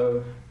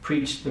also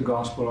preach the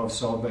gospel of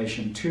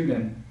salvation to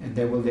them, and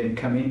they will then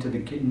come into the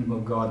kingdom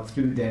of God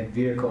through that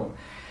vehicle.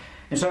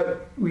 And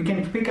so we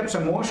can pick up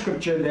some more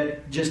scripture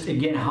that just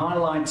again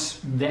highlights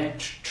that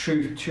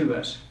truth to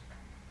us,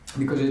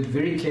 because it's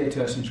very clear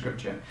to us in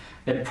scripture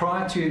that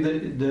prior to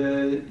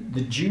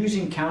the Jews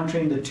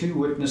encountering the two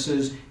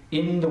witnesses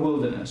in the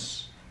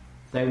wilderness,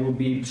 they will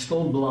be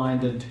still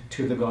blinded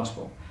to the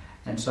gospel.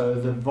 And so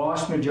the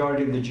vast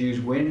majority of the Jews,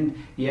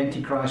 when the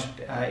Antichrist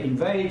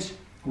invades,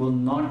 will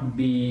not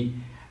be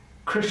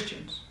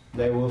Christians.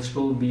 They will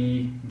still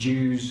be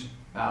Jews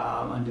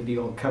under the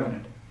old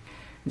covenant.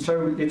 And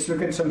so let's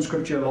look at some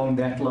scripture along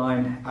that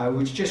line,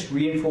 which just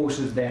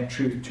reinforces that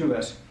truth to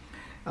us.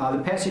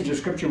 The passage of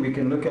scripture we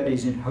can look at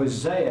is in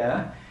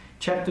Hosea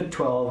chapter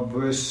 12,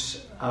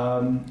 verse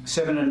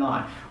 7 and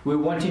 9. We're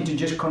wanting to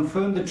just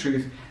confirm the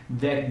truth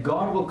that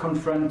God will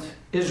confront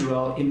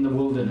Israel in the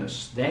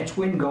wilderness. That's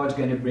when God's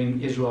going to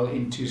bring Israel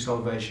into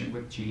salvation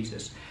with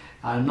Jesus,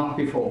 not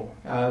before.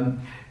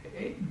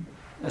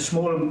 A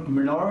small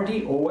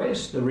minority,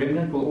 always, the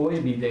remnant will always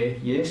be there,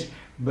 yes,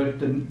 but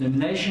the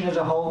nation as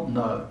a whole,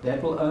 no.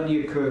 That will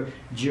only occur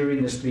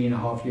during this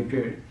 3.5 year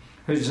period.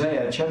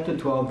 Hosea chapter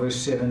 12, verse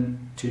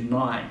 7 to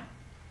 9.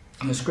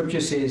 And the scripture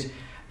says,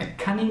 "A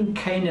cunning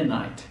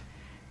Canaanite,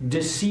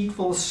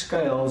 deceitful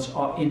scales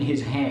are in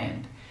his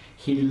hand.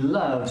 He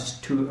loves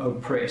to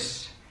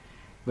oppress."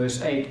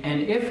 Verse 8,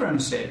 "And Ephraim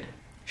said,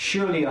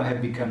 Surely I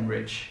have become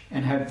rich,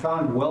 and have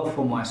found wealth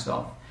for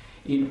myself.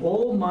 In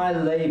all my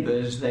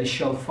labors they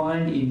shall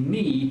find in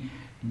me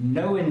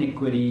no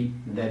iniquity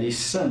that is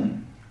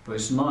sin."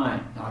 Verse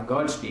 9, now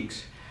God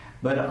speaks,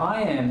 "But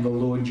I am the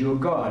Lord your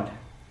God.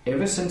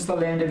 Ever since the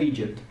land of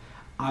Egypt,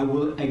 I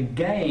will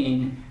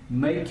again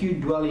make you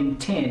dwell in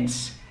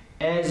tents,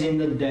 as in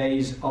the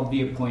days of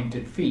the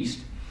appointed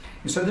feast."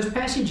 And so this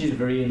passage is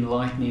very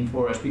enlightening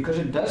for us, because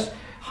it does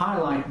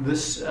highlight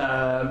this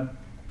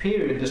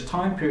period, this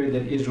time period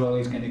that Israel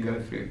is going to go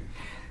through.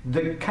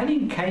 The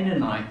cunning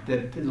Canaanite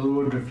that the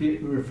Lord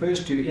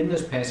refers to in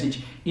this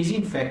passage is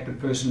in fact the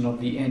person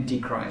of the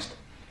Antichrist.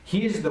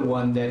 He is the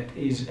one that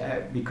is,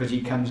 because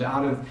he comes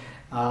out of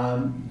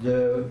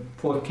the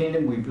fourth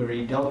kingdom. We've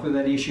already dealt with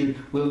that issue.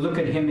 We'll look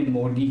at him in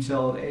more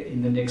detail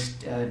in the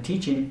next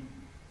teaching.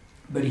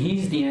 But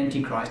he's the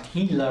Antichrist.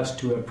 He loves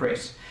to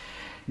oppress.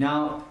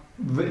 Now,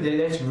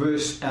 that's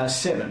verse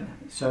 7.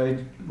 So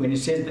when it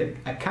says that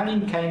a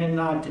cunning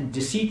Canaanite,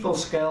 deceitful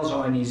scales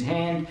are in his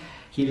hand,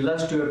 he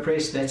loves to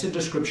oppress, that's a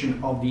description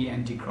of the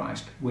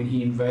Antichrist when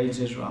he invades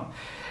Israel.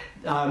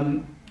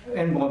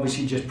 And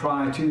obviously just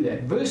prior to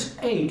that. Verse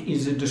 8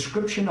 is a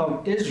description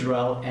of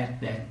Israel at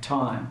that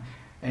time.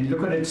 And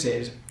look what it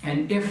says.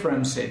 "And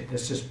Ephraim said,"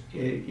 this is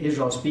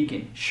Israel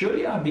speaking,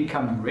 "Surely I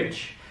become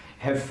rich,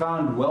 have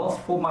found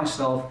wealth for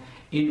myself.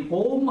 In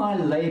all my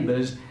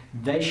labors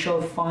they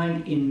shall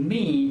find in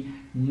me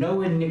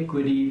no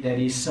iniquity that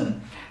is sin."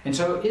 And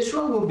so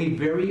Israel will be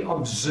very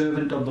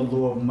observant of the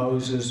law of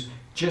Moses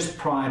just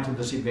prior to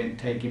this event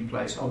taking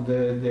place, of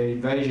the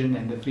invasion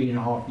and the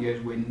 3.5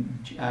 years when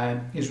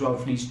Israel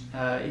flees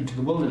into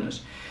the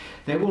wilderness.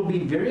 They will be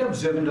very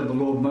observant of the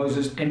law of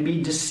Moses and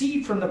be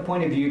deceived from the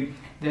point of view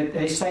that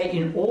they say,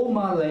 "In all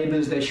my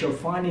labors they shall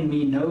find in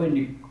me no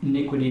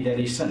iniquity that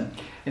is sin."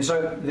 And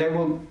so they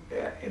will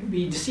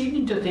be deceived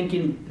into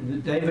thinking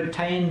that they've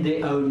attained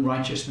their own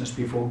righteousness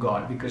before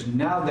God, because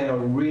now they are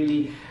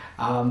really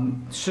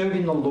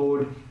serving the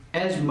Lord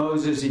as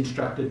Moses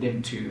instructed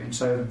them to. And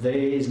so there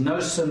is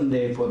no sin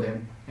there for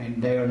them,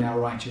 and they are now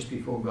righteous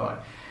before God.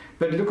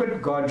 But look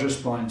what God's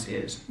response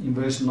is in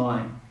verse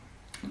 9.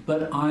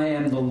 "But I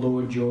am the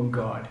Lord your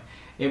God.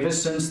 Ever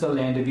since the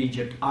land of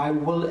Egypt, I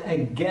will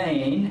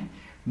again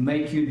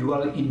make you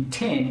dwell in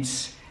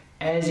tents,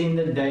 as in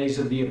the days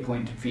of the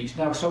appointed feast."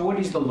 Now, so what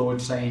is the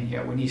Lord saying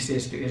here when he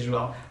says to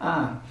Israel,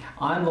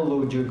 "I'm the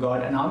Lord your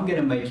God, and I'm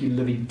going to make you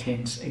live in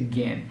tents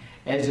again,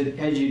 as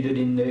you did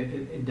in the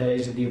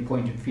days of the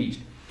appointed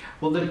feast"?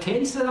 Well, the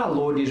tents that our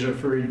Lord is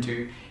referring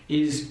to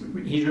he's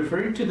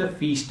referring to the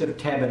Feast of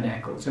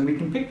Tabernacles. And we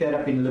can pick that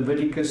up in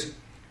Leviticus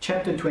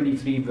chapter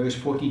 23, verse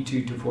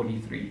 42 to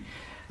 43.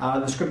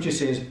 The scripture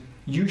says,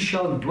 "You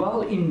shall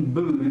dwell in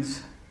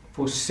booths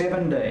for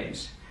 7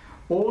 days.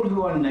 All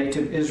who are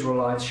native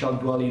Israelites shall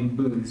dwell in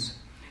booths.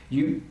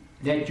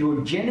 That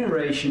your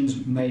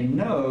generations may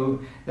know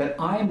that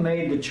I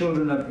made the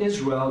children of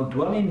Israel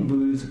dwell in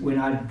booths when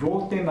I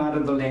brought them out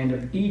of the land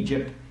of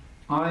Egypt.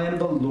 I am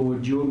the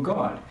Lord your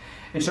God."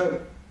 And so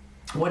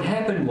what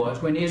happened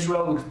was, when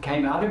Israel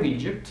came out of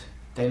Egypt,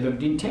 they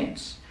lived in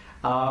tents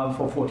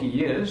for 40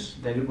 years.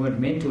 They weren't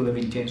meant to live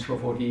in tents for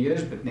 40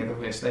 years, but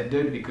nevertheless they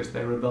did, because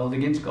they rebelled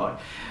against God.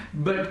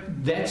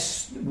 But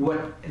that's what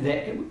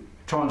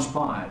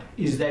transpired,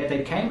 is that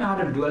they came out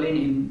of dwelling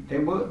in, they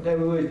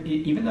were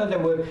even though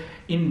they were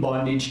in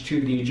bondage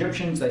to the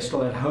Egyptians, they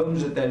still had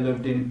homes that they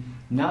lived in.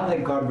 Now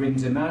that God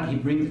brings them out,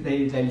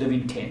 they live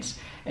in tents.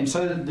 And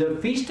so the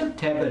Feast of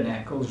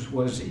Tabernacles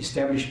was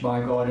established by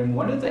God, and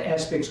one of the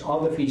aspects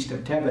of the Feast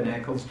of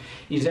Tabernacles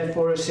is that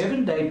for a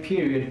 7-day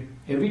period,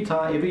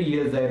 every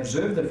year they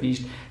observe the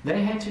feast,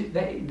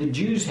 the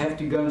Jews have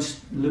to go and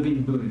live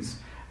in booths.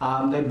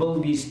 They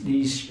build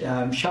these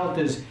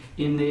shelters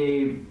in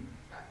their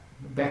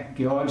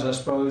backyards, I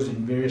suppose,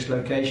 in various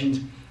locations,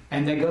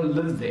 and they go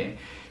live there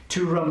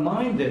to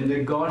remind them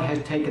that God has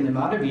taken them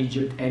out of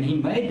Egypt, and he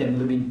made them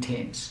live in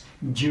tents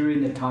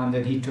during the time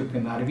that he took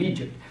them out of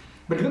Egypt.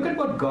 But look at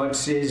what God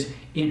says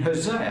in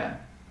Hosea,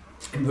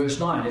 in verse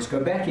 9. Let's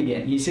go back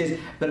again. He says,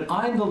 "But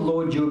I am the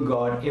Lord your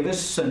God, ever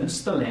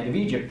since the land of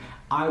Egypt.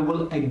 I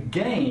will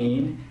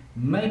again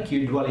make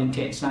you dwell in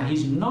tents. Now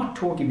he's not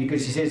talking,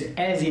 because he says,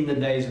 as in the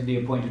days of the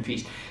appointed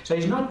feast. So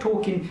he's not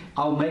talking,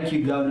 I'll make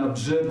you go and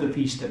observe the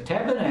Feast of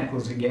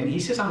Tabernacles again. He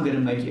says, I'm going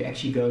to make you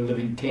actually go live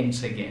in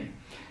tents again.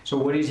 So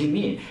what does he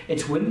mean?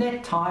 It's when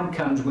that time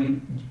comes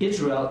when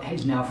Israel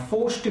is now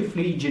forced to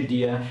flee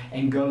Judea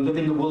and go live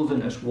in the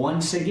wilderness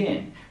once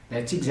again.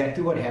 That's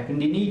exactly what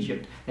happened in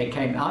Egypt. They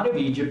came out of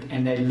Egypt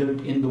and they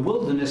lived in the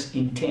wilderness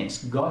in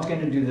tents. God's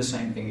going to do the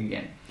same thing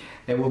again.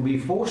 They will be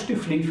forced to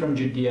flee from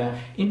Judea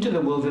into the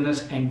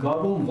wilderness, and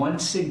God will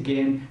once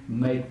again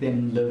make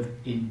them live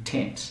in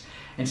tents.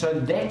 And so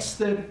that's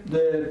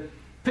the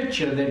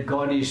picture that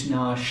God is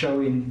now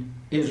showing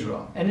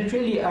Israel. And it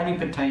really only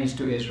pertains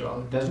to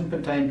Israel. It doesn't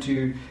pertain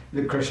to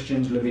the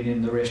Christians living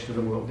in the rest of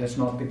the world. That's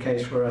not the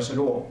case for us at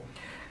all.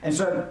 And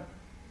so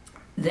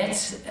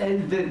that's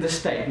the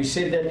state. We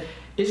said that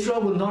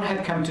Israel will not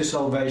have come to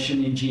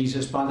salvation in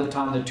Jesus by the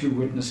time the two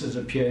witnesses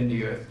appear in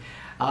the earth.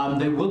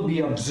 They will be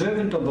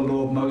observant of the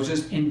law of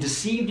Moses and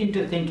deceived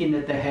into thinking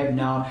that they have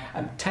now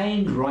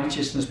obtained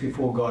righteousness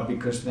before God,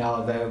 because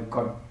now they've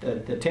got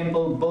the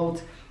temple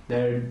built,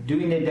 they're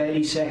doing their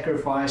daily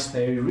sacrifice,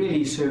 they're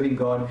really serving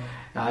God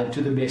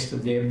to the best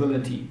of their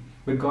ability.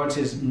 But God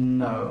says,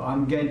 no,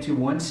 I'm going to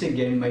once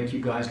again make you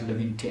guys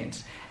live in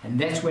tents. And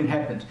that's when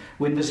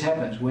this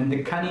happens, when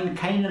the cunning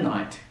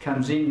Canaanite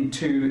comes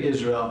into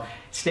Israel,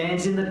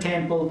 stands in the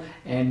temple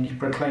and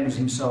proclaims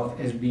himself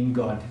as being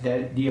God,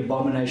 that the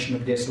abomination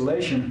of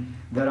desolation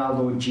that our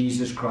Lord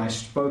Jesus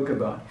Christ spoke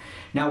about.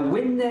 Now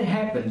when that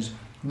happens,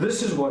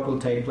 this is what will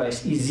take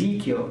place.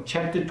 Ezekiel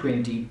chapter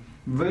 20,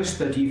 verse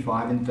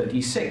 35 and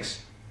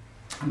 36.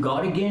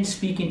 God again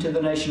speaking to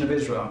the nation of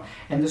Israel,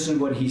 and this is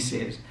what he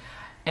says.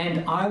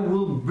 And I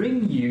will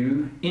bring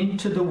you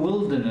into the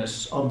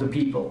wilderness of the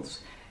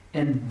peoples,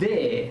 and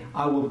there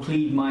I will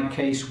plead my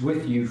case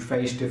with you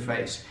face to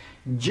face,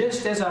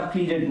 just as I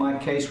pleaded my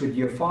case with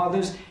your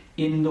fathers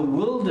in the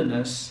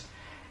wilderness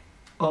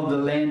of the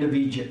land of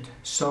Egypt.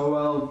 So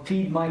I'll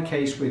plead my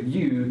case with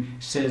you,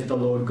 says the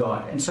Lord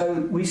God. And so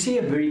we see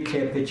a very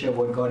clear picture of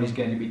what God is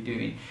going to be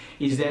doing,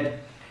 is that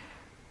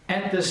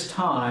at this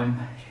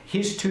time,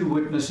 his two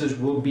witnesses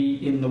will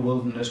be in the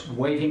wilderness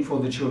waiting for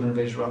the children of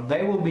Israel.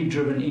 They will be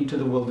driven into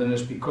the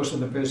wilderness because of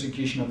the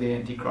persecution of the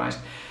Antichrist.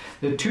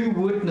 The two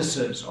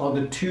witnesses are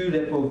the two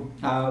that will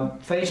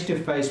face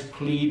to face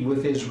plead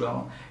with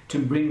Israel to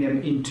bring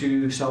them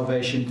into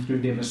salvation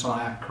through their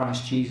Messiah,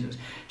 Christ Jesus.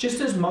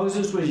 Just as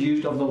Moses was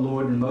used of the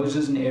Lord, and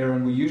Moses and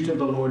Aaron were used of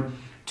the Lord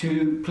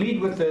to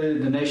plead with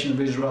the nation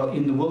of Israel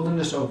in the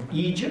wilderness of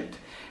Egypt.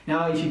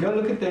 Now, if you go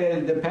look at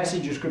the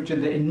passage of Scripture,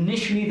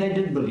 initially they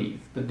did believe,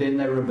 but then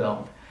they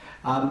rebelled.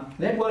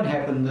 That won't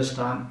happen this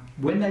time.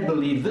 When they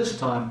believe this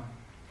time,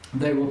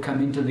 they will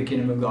come into the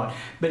kingdom of God.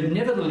 But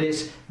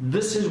nevertheless,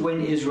 this is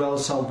when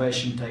Israel's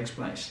salvation takes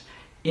place.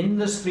 In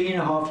this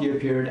 3.5-year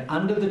period,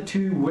 under the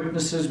two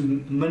witnesses'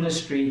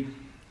 ministry,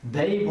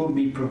 they will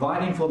be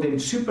providing for them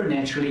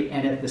supernaturally,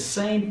 and at the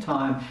same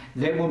time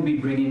they will be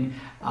bringing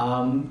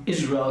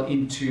Israel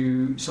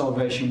into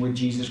salvation with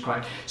Jesus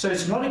Christ. So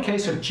it's not a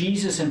case of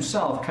Jesus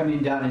himself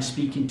coming down and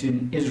speaking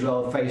to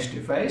Israel face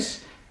to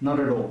face. Not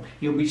at all.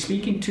 He'll be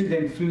speaking to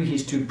them through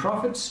his two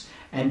prophets,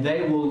 and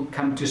they will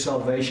come to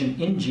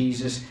salvation in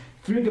Jesus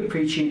through the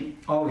preaching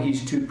of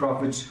his two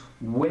prophets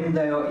when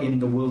they are in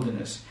the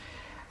wilderness.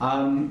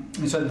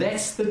 And so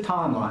that's the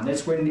timeline.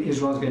 That's when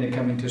Israel is going to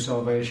come into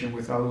salvation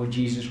with our Lord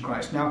Jesus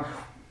Christ. Now,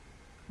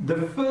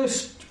 the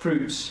first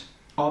fruits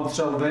of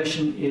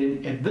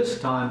salvation at this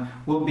time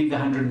will be the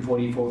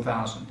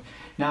 144,000.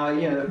 Now,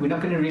 we're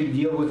not going to really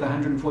deal with the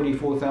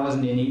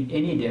 144,000 in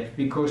any depth,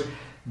 because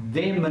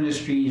their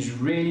ministry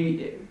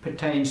really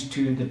pertains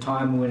to the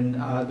time when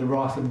the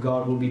wrath of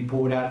God will be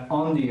poured out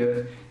on the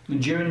earth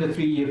during the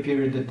 3-year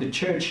period that the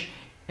church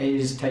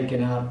is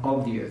taken out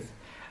of the earth.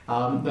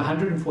 The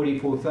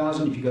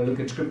 144,000, if you go look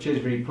at Scripture, is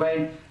very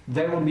plain.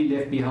 They will be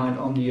left behind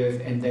on the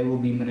earth, and they will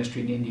be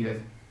ministering in the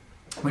earth.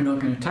 We're not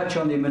going to touch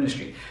on their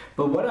ministry.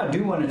 But what I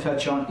do want to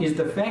touch on is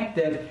the fact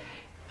that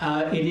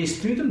it is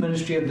through the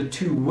ministry of the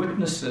two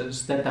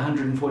witnesses that the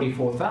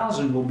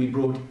 144,000 will be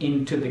brought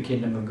into the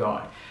kingdom of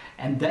God.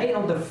 And they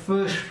are the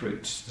first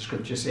fruits, the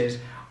Scripture says,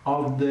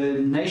 of the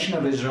nation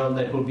of Israel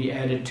that will be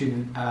added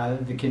to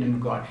the kingdom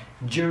of God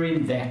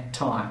during that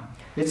time.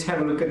 Let's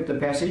have a look at the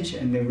passage,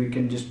 and then we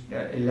can just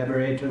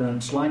elaborate on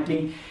it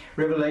slightly.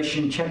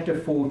 Revelation chapter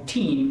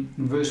 14,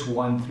 verse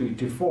 1 through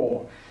to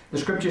 4. The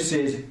Scripture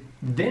says,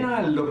 Then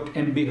I looked,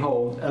 and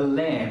behold, a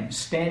Lamb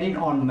standing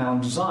on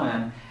Mount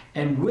Zion,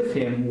 and with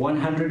him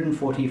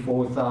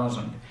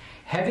 144,000,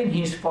 having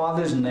his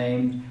Father's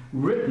name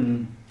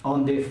written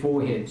on their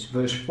foreheads.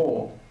 Verse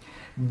 4.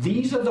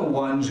 These are the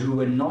ones who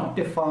were not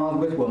defiled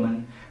with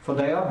woman, for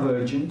they are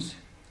virgins.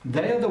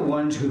 They are the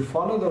ones who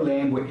follow the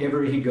Lamb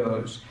wherever he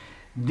goes.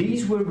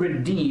 These were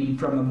redeemed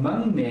from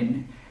among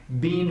men,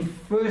 being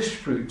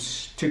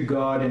firstfruits to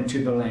God and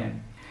to the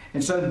Lamb.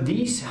 And so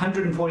these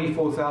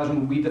 144,000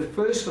 will be the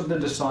first of the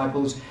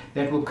disciples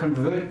that will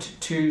convert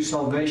to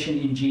salvation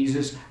in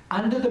Jesus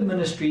under the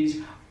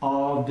ministries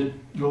of the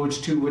Lord's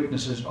two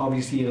witnesses,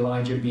 obviously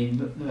Elijah being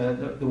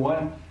the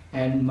one,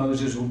 and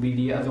Moses will be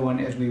the other one,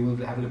 as we will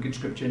have a look at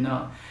Scripture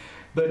now.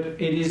 But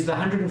it is the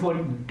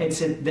 140,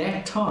 it's at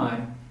that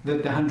time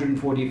that the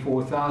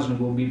 144,000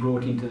 will be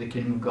brought into the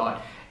kingdom of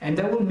God. And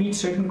they will meet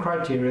certain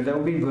criteria. They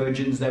will be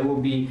virgins. They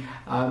will be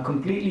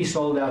completely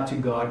sold out to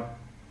God.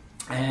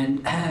 And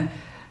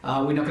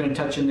we're not going to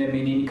touch on them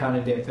in any kind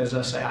of depth. As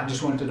I say, I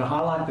just wanted to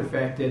highlight the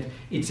fact that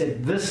it's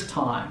at this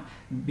time,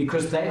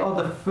 because they are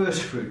the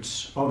first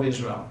fruits of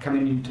Israel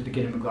coming into the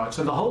kingdom of God.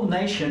 So the whole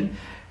nation,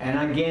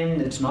 and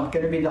again, it's not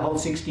going to be the whole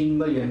 16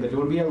 million, but it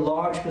will be a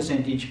large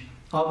percentage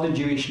of the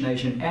Jewish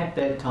nation at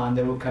that time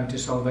that will come to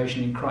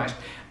salvation in Christ.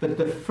 But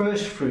the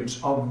first fruits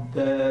of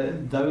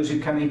those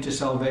who come into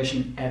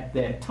salvation at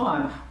that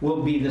time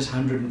will be this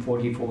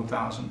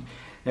 144,000.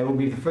 They will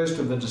be the first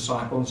of the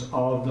disciples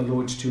of the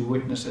Lord's two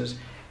witnesses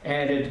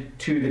added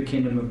to the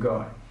kingdom of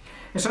God.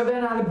 And so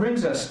that now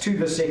brings us to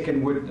the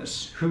second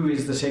witness. Who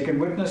is the second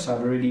witness?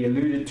 I've already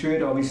alluded to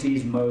it. Obviously,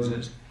 is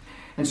Moses.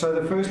 And so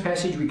the first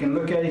passage we can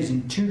look at is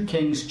in 2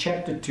 Kings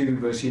chapter 2,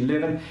 verse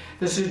 11.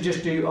 This is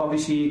just to,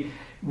 obviously,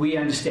 we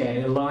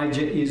understand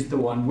Elijah is the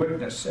one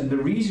witness. And the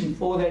reason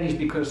for that is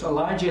because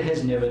Elijah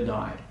has never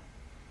died.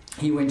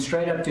 He went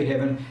straight up to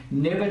heaven,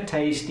 never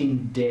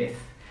tasting death.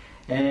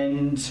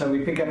 And so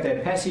we pick up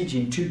that passage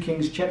in 2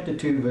 Kings chapter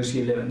 2, verse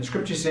 11. The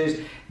scripture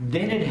says,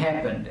 "Then it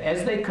happened,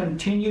 as they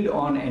continued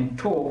on and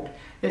talked,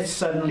 that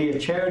suddenly a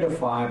chariot of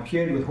fire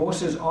appeared with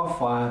horses of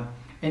fire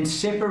and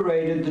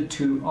separated the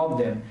two of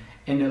them.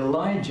 And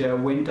Elijah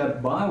went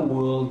up by a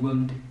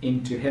whirlwind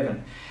into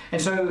heaven."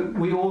 And so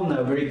we all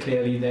know very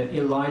clearly that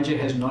Elijah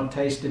has not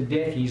tasted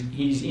death.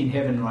 He's in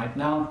heaven right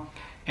now,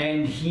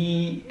 and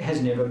he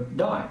has never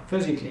died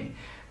physically,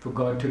 for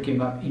God took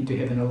him up into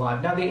heaven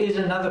alive. Now there is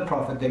another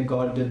prophet that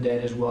God did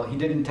that as well. He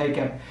didn't take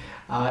up,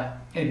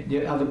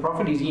 the other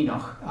prophet is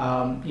Enoch.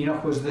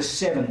 Enoch was the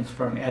seventh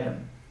from Adam.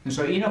 And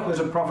so Enoch was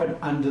a prophet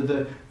under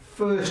the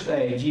first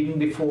age, even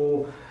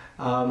before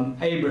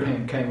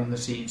Abraham came on the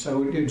scene.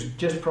 So it was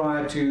just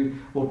prior to,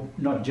 well,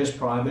 not just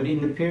prior, but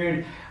in the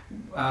period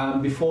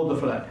before the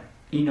flood.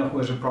 Enoch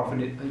was a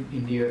prophet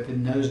in the earth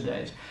in those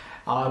days.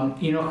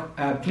 Enoch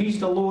pleased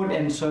the Lord,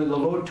 and so the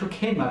Lord took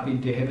him up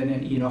into heaven,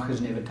 and Enoch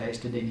has never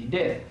tasted any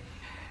death.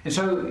 And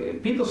so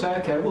people say,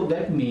 okay, well,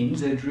 that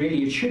means that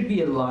really it should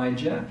be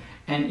Elijah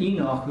and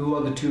Enoch who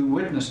are the two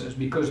witnesses,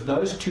 because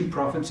those two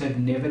prophets have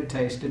never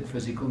tasted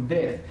physical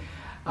death.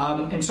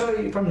 And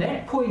so from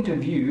that point of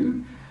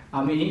view,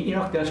 I mean,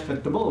 Enoch does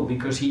fit the bill,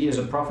 because he is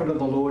a prophet of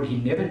the Lord. He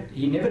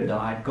never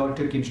died. God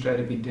took him straight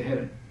up into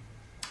heaven.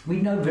 We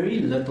know very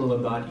little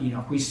about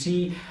Enoch. We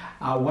see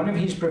one of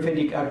his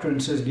prophetic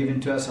utterances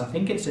given to us, I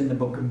think it's in the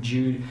book of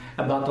Jude,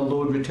 about the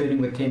Lord returning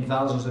with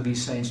 10,000s of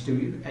his saints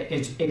to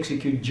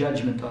execute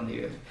judgment on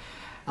the earth.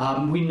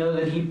 We know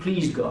that he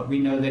pleased God. We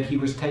know that he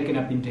was taken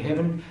up into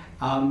heaven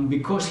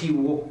because he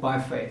walked by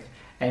faith.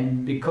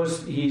 And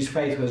because his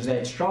faith was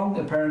that strong,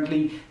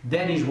 apparently,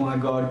 that is why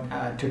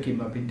God took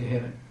him up into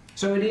heaven.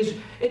 So it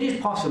is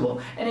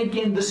possible. And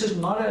again, this is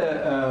not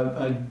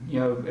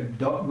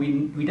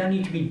we don't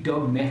need to be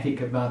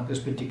dogmatic about this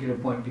particular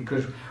point,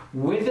 because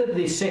whether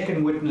the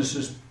second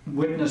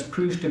witness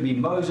proves to be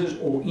Moses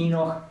or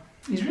Enoch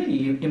is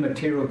really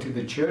immaterial to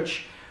the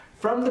church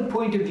from the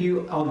point of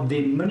view of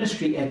their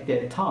ministry at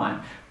that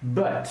time.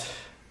 But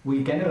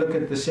we're going to look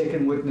at the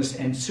second witness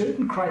and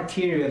certain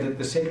criteria that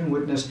the second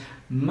witness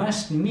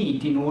must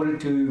meet in order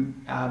to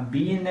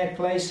be in that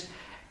place.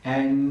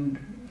 And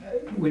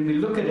when we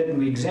look at it and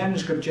we examine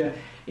Scripture,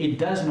 it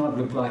does not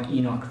look like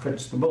Enoch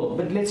fits the bill.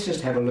 But let's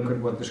just have a look at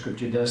what the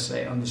Scripture does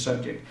say on the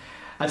subject.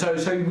 And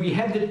so we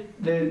have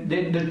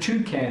the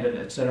two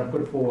candidates that are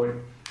put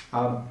forward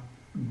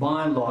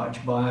by and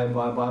large by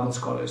Bible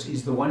scholars.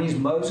 The one is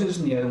Moses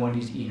and the other one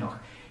is Enoch.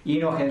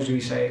 Enoch, as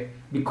we say,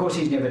 because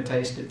he's never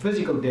tasted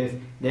physical death,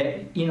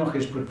 that Enoch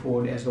is put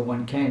forward as the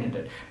one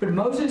candidate. But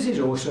Moses is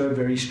also a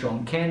very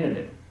strong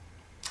candidate.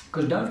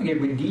 Because don't forget,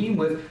 we're dealing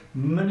with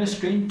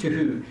ministering to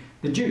who?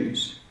 The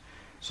Jews.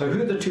 So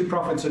who are the two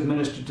prophets that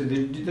ministered to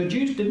the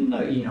Jews? Didn't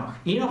know Enoch.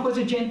 Enoch was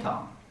a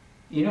Gentile.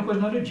 Enoch was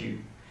not a Jew.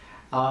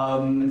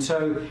 And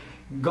so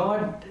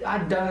God, I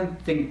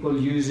don't think, will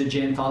use a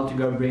Gentile to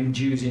go bring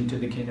Jews into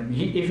the kingdom.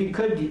 If he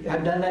could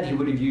have done that, he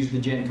would have used the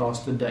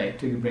Gentiles today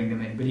to bring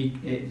them in.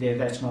 But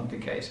that's not the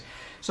case.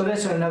 So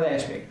that's another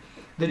aspect.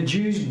 The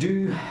Jews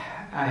do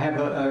have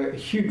a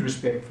huge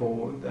respect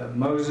for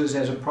Moses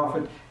as a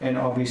prophet, and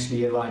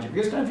obviously Elijah.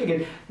 Because don't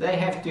forget, they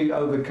have to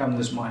overcome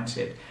this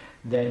mindset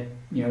that,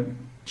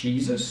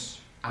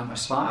 Jesus, our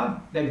Messiah,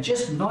 they've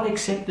just not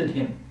accepted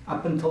him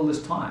up until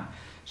this time.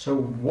 So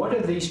what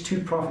are these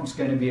two prophets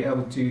going to be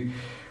able to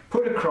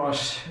put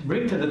across,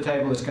 bring to the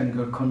table, that's going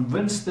to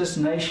convince this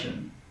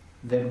nation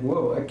that,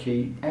 whoa,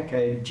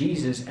 okay,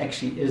 Jesus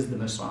actually is the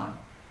Messiah?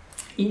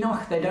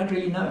 Enoch, they don't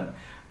really know.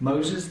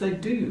 Moses, they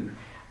do.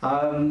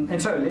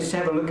 And so let's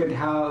have a look at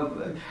how,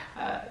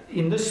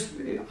 in this,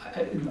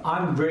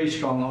 I'm very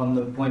strong on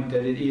the point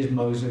that it is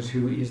Moses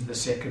who is the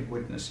second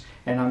witness.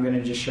 And I'm going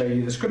to just show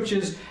you the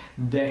scriptures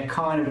that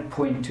kind of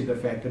point to the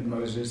fact that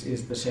Moses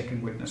is the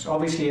second witness.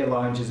 Obviously,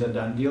 Elijah's a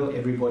done deal.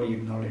 Everybody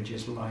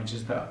acknowledges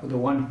Elijah's the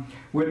one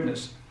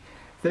witness.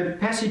 The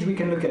passage we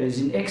can look at is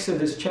in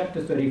Exodus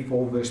chapter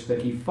 34, verse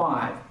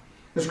 35.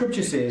 The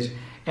scripture says,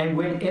 "And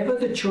whenever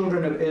the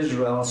children of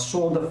Israel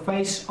saw the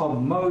face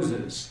of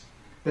Moses,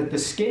 that the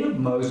skin of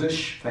Moses'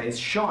 face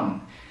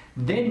shone,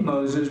 then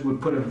Moses would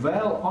put a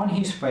veil on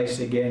his face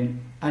again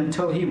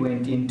until he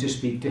went in to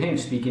speak to him,"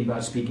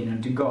 speaking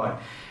unto God.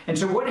 And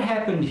so what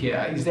happened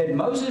here is that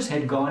Moses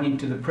had gone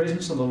into the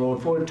presence of the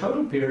Lord for a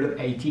total period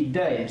of 80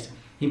 days.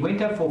 He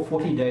went up for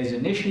 40 days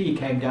initially. He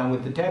came down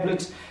with the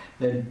tablets.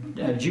 The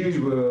Jews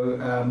were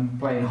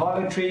playing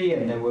harlotry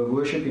and they were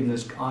worshipping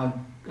this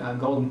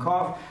golden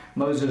calf.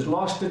 Moses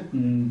lost it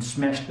and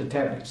smashed the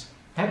tablets.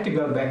 Had to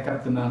go back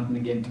up the mountain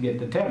again to get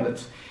the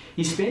tablets.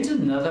 He spends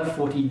another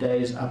 40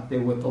 days up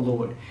there with the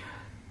Lord.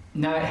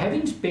 Now,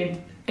 having spent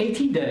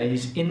 80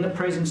 days in the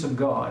presence of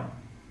God,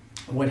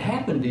 what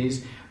happened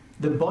is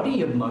the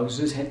body of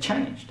Moses had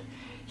changed.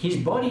 His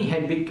body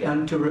had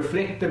begun to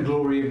reflect the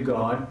glory of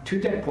God to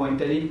that point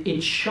that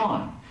it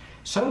shone.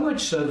 So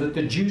much so that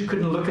the Jews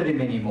couldn't look at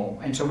him anymore.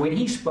 And so when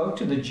he spoke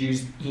to the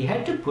Jews, he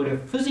had to put a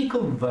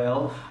physical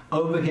veil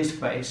over his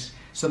face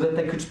so that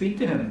they could speak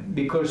to him,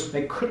 because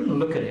they couldn't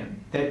look at him.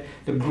 That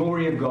the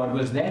glory of God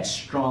was that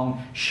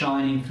strong,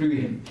 shining through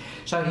him.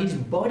 So his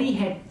body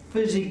had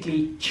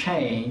physically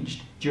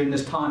changed during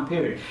this time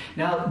period.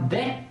 Now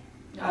that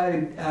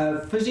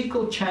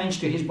physical change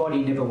to his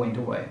body never went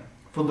away.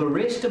 For the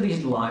rest of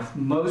his life,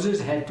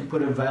 Moses had to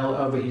put a veil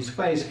over his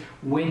face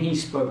when he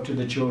spoke to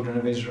the children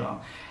of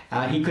Israel.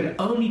 He could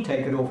only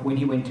take it off when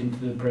he went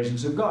into the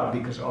presence of God,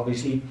 because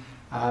obviously,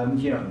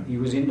 he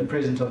was in the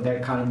presence of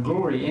that kind of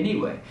glory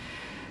anyway.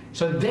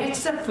 So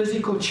that's the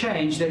physical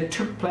change that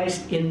took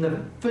place in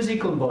the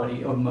physical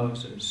body of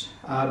Moses.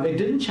 It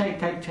didn't take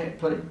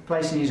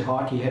place in his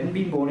heart. He hadn't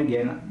been born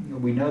again.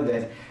 We know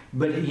that.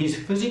 But his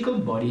physical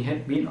body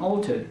had been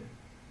altered.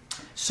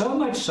 So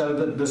much so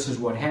that this is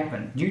what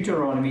happened.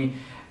 Deuteronomy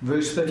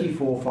verse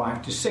 34,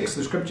 5-6.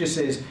 The scripture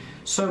says,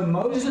 "So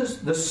Moses,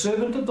 the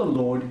servant of the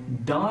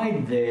Lord,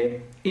 died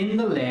there in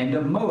the land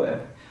of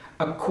Moab,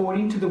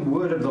 according to the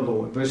word of the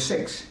Lord." Verse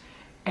 6.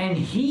 "And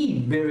he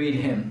buried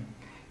him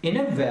in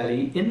a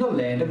valley in the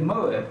land of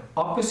Moab,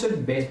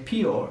 opposite Beth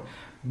Peor,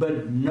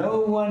 but no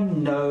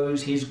one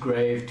knows his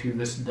grave to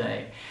this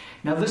day."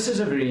 Now this is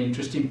a very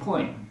interesting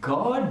point.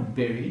 God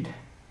buried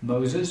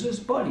Moses'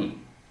 body.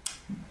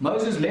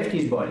 Moses left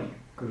his body,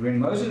 because when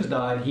Moses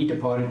died, he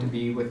departed to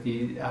be with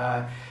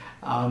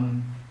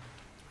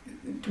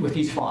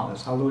his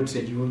fathers. Our Lord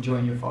said, "You will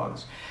join your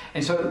fathers."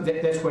 And so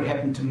that's what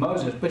happened to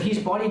Moses. But his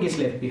body gets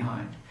left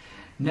behind.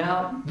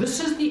 Now,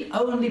 this is the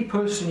only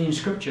person in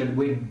Scripture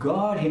where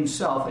God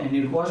himself, and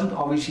it wasn't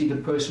obviously the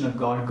person of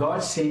God,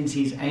 God sends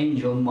his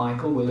angel,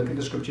 Michael, we'll look at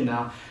the Scripture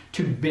now,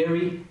 to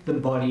bury the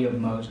body of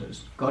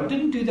Moses. God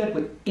didn't do that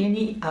with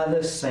any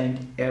other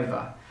saint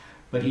ever,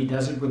 but he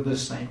does it with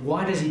this saint.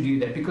 Why does he do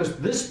that? Because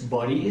this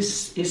body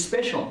is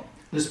special.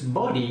 This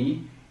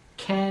body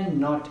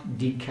cannot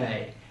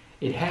decay.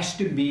 It has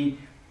to be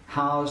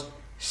housed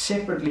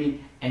separately,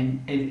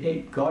 and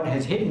God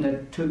has hidden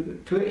it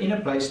in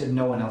a place that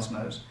no one else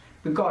knows.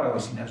 But God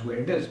obviously knows where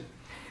it is.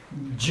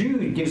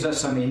 Jude gives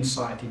us some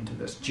insight into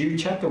this. Jude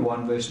chapter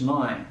 1 verse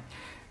 9.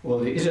 Well,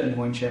 there is only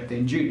one chapter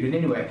in Jude, but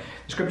anyway,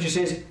 the scripture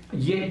says,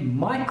 "Yet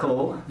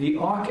Michael, the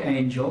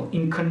archangel,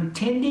 in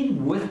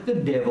contending with the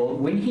devil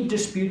when he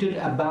disputed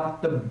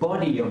about the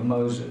body of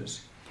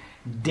Moses,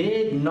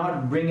 dared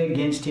not bring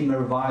against him a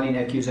reviling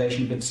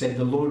accusation, but said,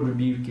 'The Lord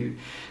rebuke you.'"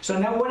 So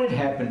now what had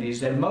happened is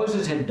that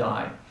Moses had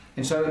died,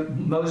 and so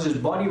Moses'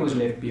 body was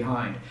left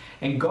behind,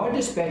 and God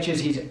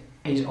dispatches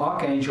his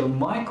archangel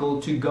Michael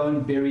to go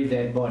and bury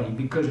that body,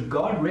 because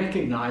God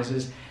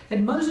recognizes that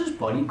Moses'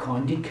 body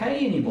can't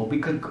decay anymore,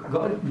 because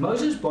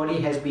Moses'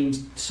 body has been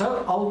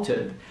so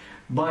altered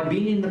by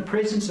being in the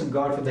presence of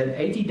God for that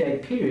 80-day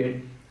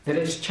period that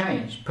it's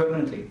changed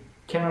permanently.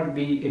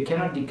 It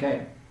cannot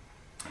decay.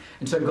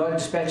 And so God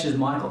dispatches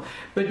Michael.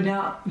 But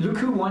now, look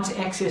who wants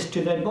access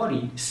to that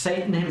body.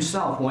 Satan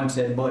himself wants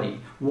that body.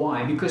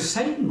 Why? Because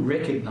Satan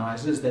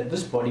recognizes that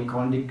this body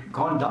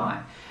can't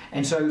die.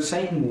 And so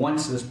Satan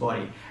wants this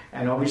body.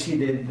 And obviously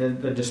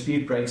the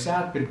dispute breaks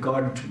out, but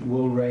God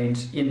will reign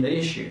in the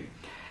issue.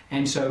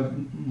 And so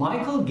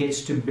Michael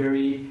gets to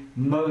bury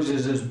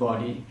Moses'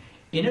 body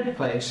in a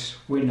place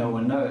where no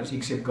one knows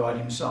except God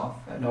himself.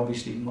 And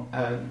obviously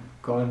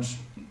God's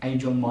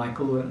angel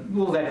Michael, and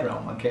all that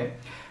realm, okay?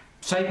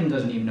 Satan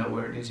doesn't even know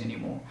where it is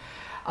anymore.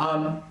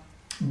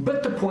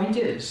 But the point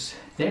is,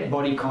 that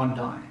body can't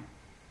die.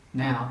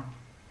 Now,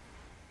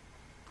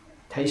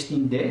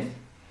 tasting death,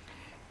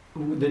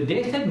 the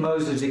death that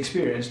Moses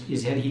experienced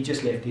is that he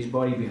just left his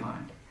body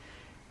behind.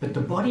 But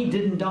the body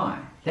didn't die.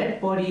 That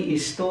body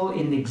is still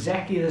in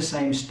exactly the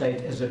same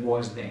state as it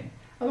was then.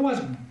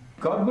 Otherwise,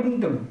 God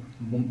wouldn't have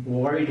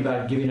worried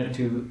about giving it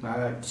to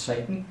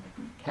Satan.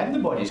 Have the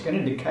body, it's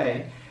going to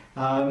decay.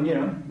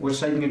 What's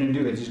Satan going to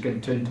do? It's just going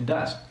to turn to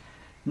dust.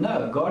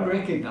 No, God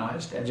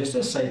recognized, just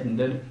as Satan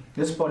did,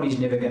 this body's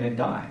never going to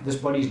die. This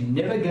body's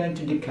never going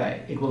to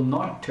decay. It will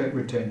not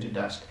return to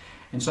dust.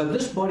 And so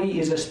this body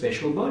is a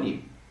special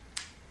body.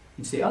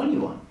 It's the only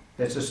one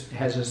that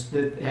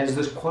has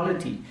this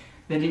quality,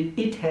 that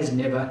it has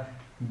never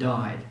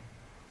died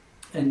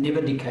and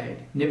never decayed,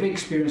 never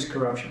experienced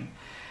corruption.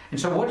 And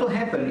so what will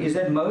happen is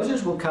that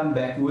Moses will come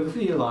back with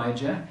the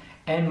Elijah,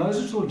 and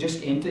Moses will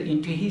just enter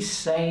into his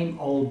same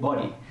old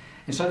body.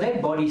 And so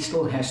that body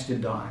still has to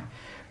die.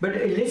 But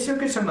let's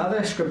look at some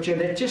other scripture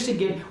that just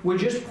again,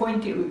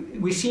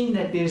 we're seeing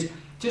that there's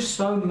just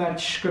so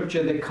much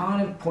scripture that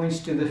kind of points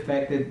to the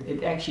fact that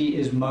it actually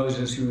is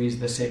Moses who is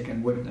the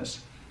second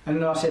witness.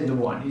 And I said the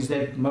one is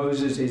that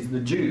Moses is the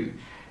Jew.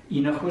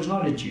 Enoch was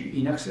not a Jew.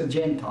 Enoch's a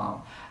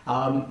Gentile.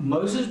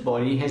 Moses'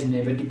 body has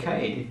never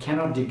decayed. It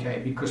cannot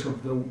decay because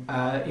of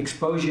the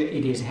exposure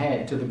it has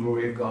had to the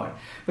glory of God.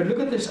 But look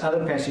at this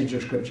other passage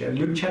of scripture,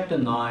 Luke chapter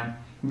 9,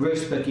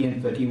 verse 30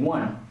 and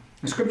 31.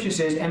 The scripture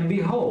says, "And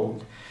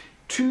behold,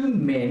 two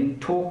men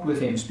talked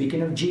with him,"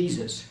 speaking of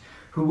Jesus,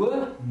 "who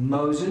were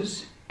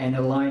Moses and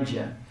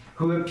Elijah,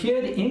 who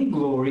appeared in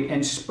glory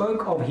and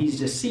spoke of his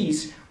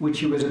decease, which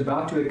he was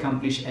about to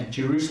accomplish at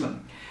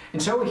Jerusalem."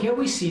 And so here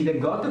we see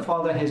that God the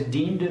Father has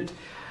deemed it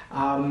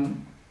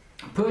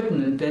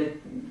pertinent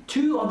that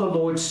two of the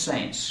Lord's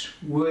saints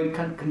were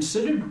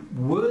considered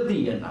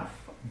worthy enough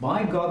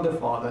by God the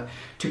Father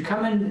to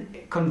come and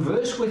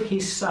converse with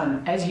his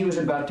Son as he was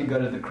about to go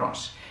to the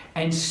cross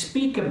and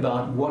speak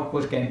about what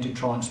was going to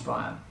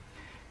transpire.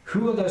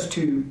 Who are those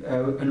two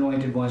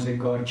anointed ones that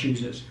God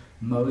chooses?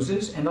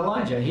 Moses and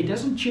Elijah. He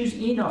doesn't choose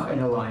Enoch and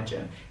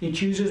Elijah. He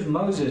chooses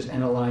Moses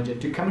and Elijah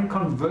to come and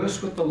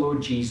converse with the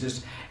Lord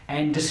Jesus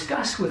and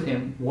discuss with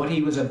him what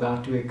he was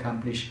about to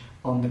accomplish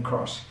on the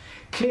cross.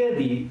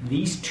 Clearly,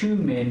 these two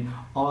men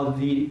are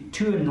the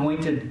two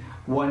anointed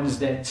ones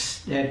that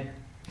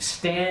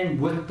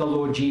stand with the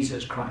Lord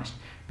Jesus Christ,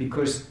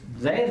 because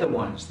they're the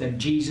ones that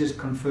Jesus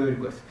conferred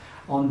with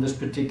on this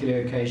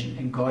particular occasion,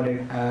 and God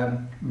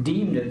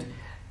deemed it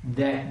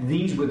that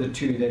these were the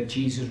two that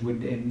Jesus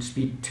would then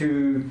speak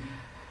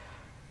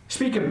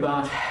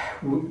about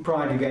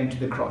prior to going to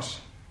the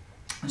cross.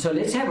 So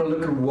let's have a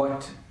look at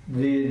what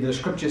the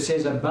scripture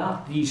says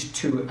about these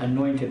two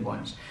anointed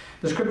ones.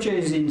 The scripture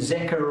is in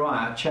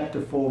Zechariah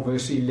chapter 4,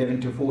 verse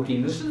 11 to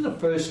 14. This is the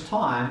first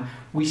time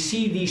we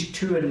see these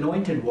two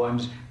anointed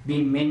ones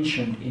being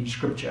mentioned in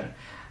scripture.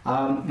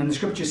 And the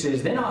scripture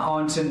says, "Then I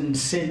answered and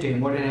said to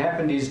him," what had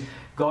happened is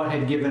God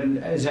had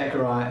given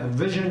Zechariah a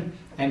vision,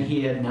 and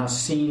he had now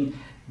seen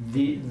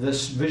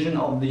this vision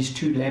of these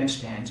two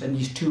lampstands and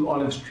these two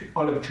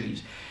olive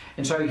trees.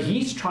 And so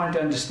he's trying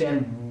to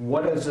understand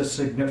what is the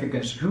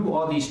significance. Who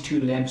are these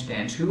two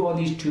lampstands? Who are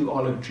these two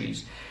olive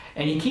trees?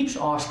 And he keeps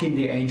asking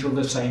the angel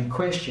the same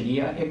question. He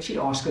actually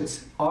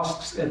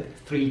asks it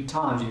 3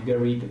 times if you go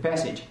read the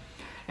passage.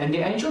 And the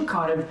angel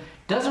kind of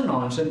doesn't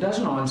answer,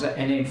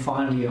 and then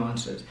finally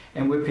answers.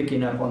 And we're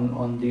picking up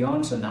on the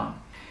answer now.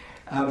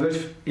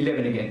 Verse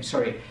 11 again,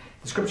 sorry.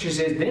 The scripture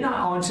says, "Then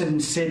I answered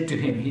and said to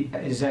him,"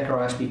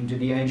 Zechariah speaking to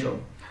the angel,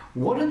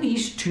 "What are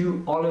these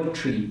two olive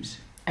trees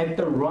at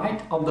the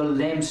right of the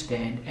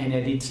lampstand and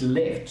at its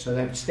left?" So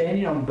they're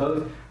standing on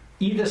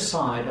either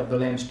side of the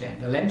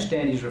lampstand. The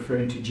lampstand is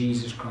referring to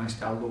Jesus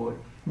Christ our Lord.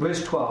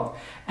 Verse 12,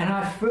 "And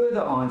I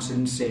further answered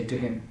and said to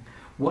him,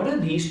 What are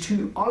these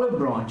two olive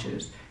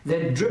branches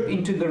that drip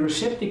into the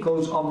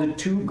receptacles of the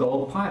 2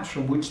 gold pipes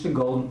from which the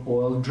golden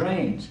oil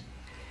drains?"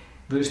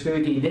 Verse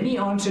 13, "Then he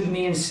answered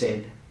me and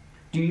said,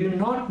 Do you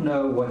not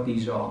know what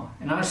these are?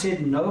 And I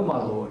said, No,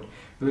 my Lord."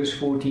 Verse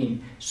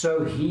 14,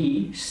 "So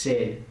he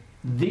said,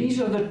 These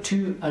are the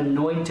 2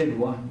 anointed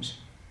ones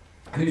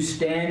who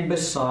stand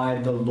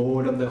beside the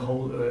Lord of the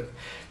whole earth."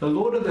 The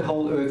Lord of the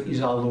whole earth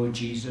is our Lord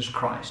Jesus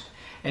Christ.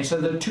 And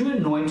so the 2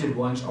 anointed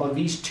ones are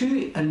these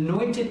 2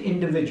 anointed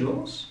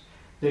individuals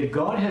that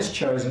God has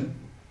chosen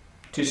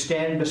to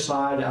stand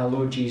beside our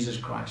Lord Jesus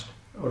Christ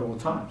at all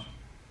times.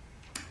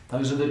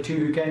 Those are the 2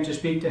 who came to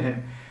speak to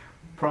him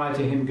prior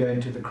to him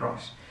going to the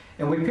cross.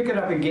 And we pick it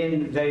up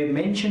again, they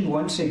mentioned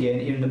once again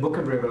in the book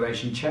of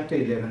Revelation, chapter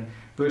 11,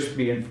 verse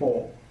 3 and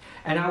 4.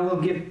 "And I will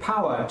give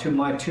power to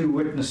my 2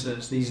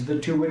 witnesses." These are the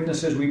 2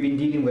 witnesses we've been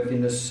dealing with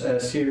in this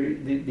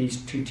series, these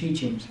 2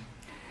 teachings.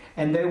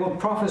 "And they will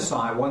prophesy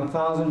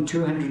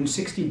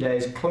 1,260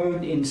 days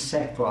clothed in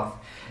sackcloth.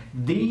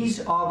 These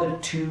are the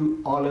 2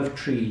 olive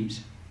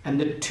trees and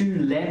the 2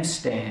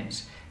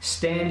 lampstands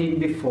standing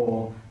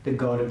before the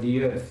God of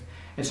the earth."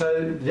 And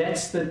so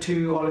that's the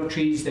 2 olive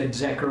trees that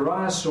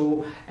Zechariah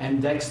saw,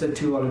 and that's the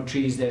 2 olive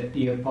trees that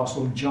the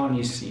Apostle John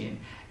is seeing.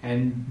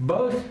 And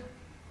both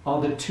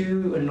are the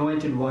 2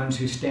 anointed ones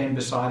who stand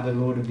beside the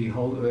Lord of the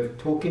whole earth,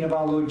 talking of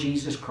our Lord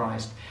Jesus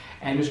Christ,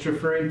 and it's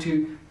referring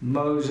to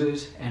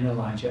Moses and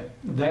Elijah.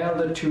 They are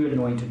the 2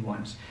 anointed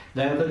ones.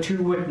 They are the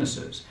 2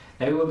 witnesses.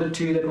 They were the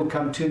 2 that will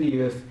come to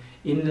the earth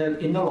in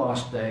the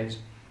last days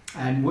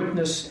and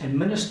witness and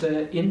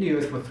minister in the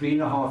earth for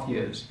 3.5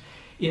 years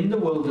in the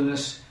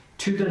wilderness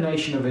to the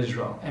nation of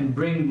Israel, and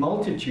bring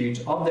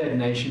multitudes of that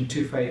nation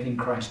to faith in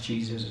Christ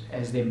Jesus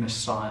as their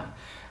Messiah.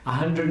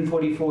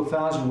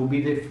 144,000 will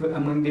be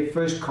among their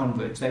first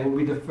converts. They will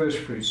be the first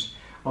fruits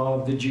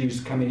of the Jews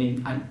coming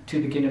in to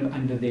the kingdom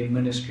under their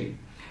ministry.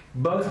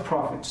 Both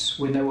prophets,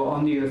 when they were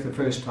on the earth the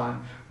first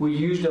time, were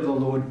used of the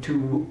Lord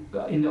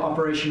in the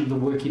operation of the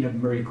working of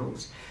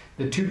miracles.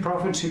 The two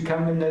prophets who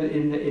come in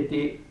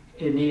the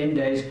end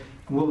days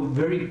will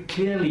very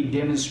clearly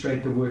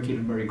demonstrate the working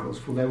of miracles,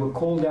 for they will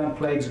call down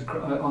plagues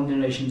on the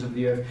nations of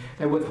the earth.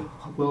 They will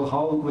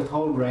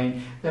withhold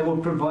rain. They will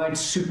provide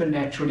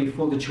supernaturally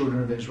for the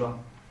children of Israel.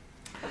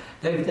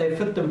 They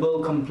fit the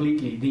bill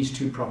completely, these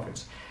two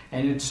prophets.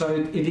 And so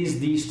it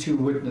is these two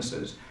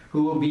witnesses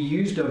who will be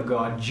used of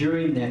God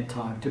during that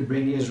time to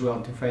bring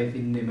Israel to faith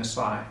in their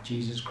Messiah,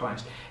 Jesus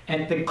Christ.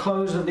 At the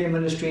close of their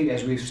ministry,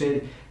 as we've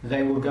said,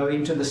 they will go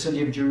into the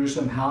city of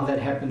Jerusalem. How that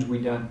happens, we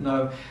don't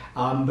know.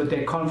 But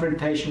their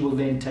confrontation will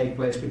then take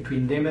place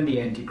between them and the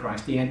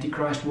Antichrist. The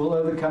Antichrist will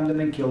overcome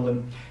them and kill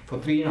them. For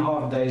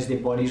 3.5 days, their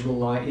bodies will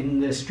lie in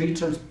the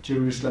streets of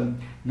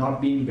Jerusalem,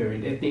 not being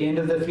buried. At the end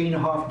of the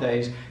 3.5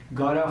 days,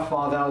 God our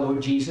Father, our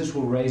Lord Jesus,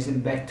 will raise them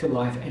back to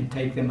life and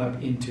take them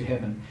up into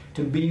heaven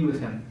to be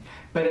with Him.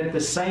 But at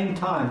the same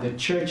time, the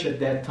church at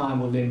that time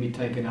will then be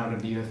taken out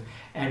of the earth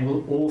and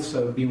will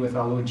also be with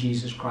our Lord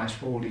Jesus Christ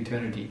for all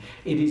eternity.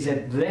 It is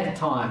at that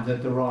time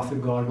that the wrath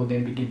of God will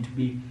then begin to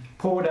be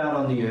poured out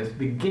on the earth,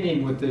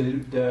 beginning with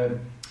the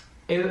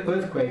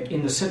earthquake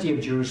in the city of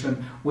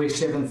Jerusalem, where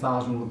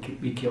 7,000 will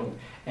be killed.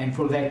 And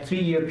for that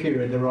 3-year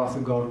period, the wrath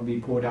of God will be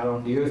poured out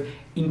on the earth,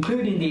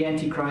 including the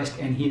Antichrist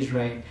and his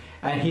reign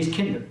and his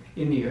kingdom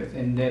in the earth.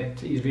 And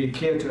that is very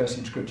clear to us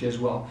in Scripture as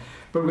well.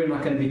 But we're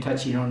not going to be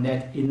touching on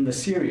that in the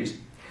series.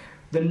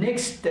 The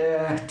next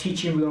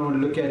teaching we want to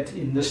look at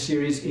in this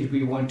series is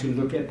we want to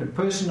look at the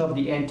person of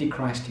the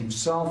Antichrist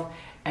himself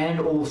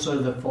and also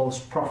the false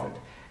prophet,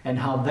 and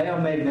how they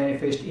are made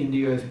manifest in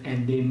the earth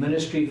and their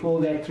ministry for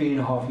that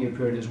 3.5-year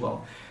period as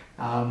well.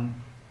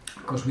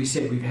 Because we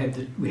said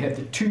we have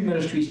the two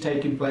ministries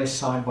taking place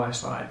side by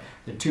side.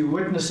 The two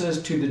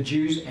witnesses to the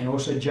Jews and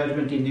also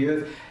judgment in the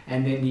earth,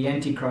 and then the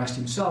Antichrist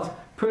himself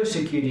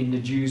persecuting the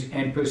Jews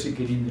and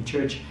persecuting the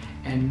church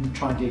and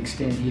trying to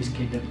extend his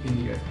kingdom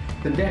in the earth.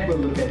 But that we'll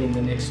look at in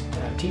the next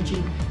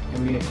teaching, and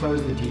we're going to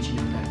close the teaching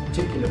on that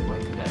particular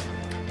point today.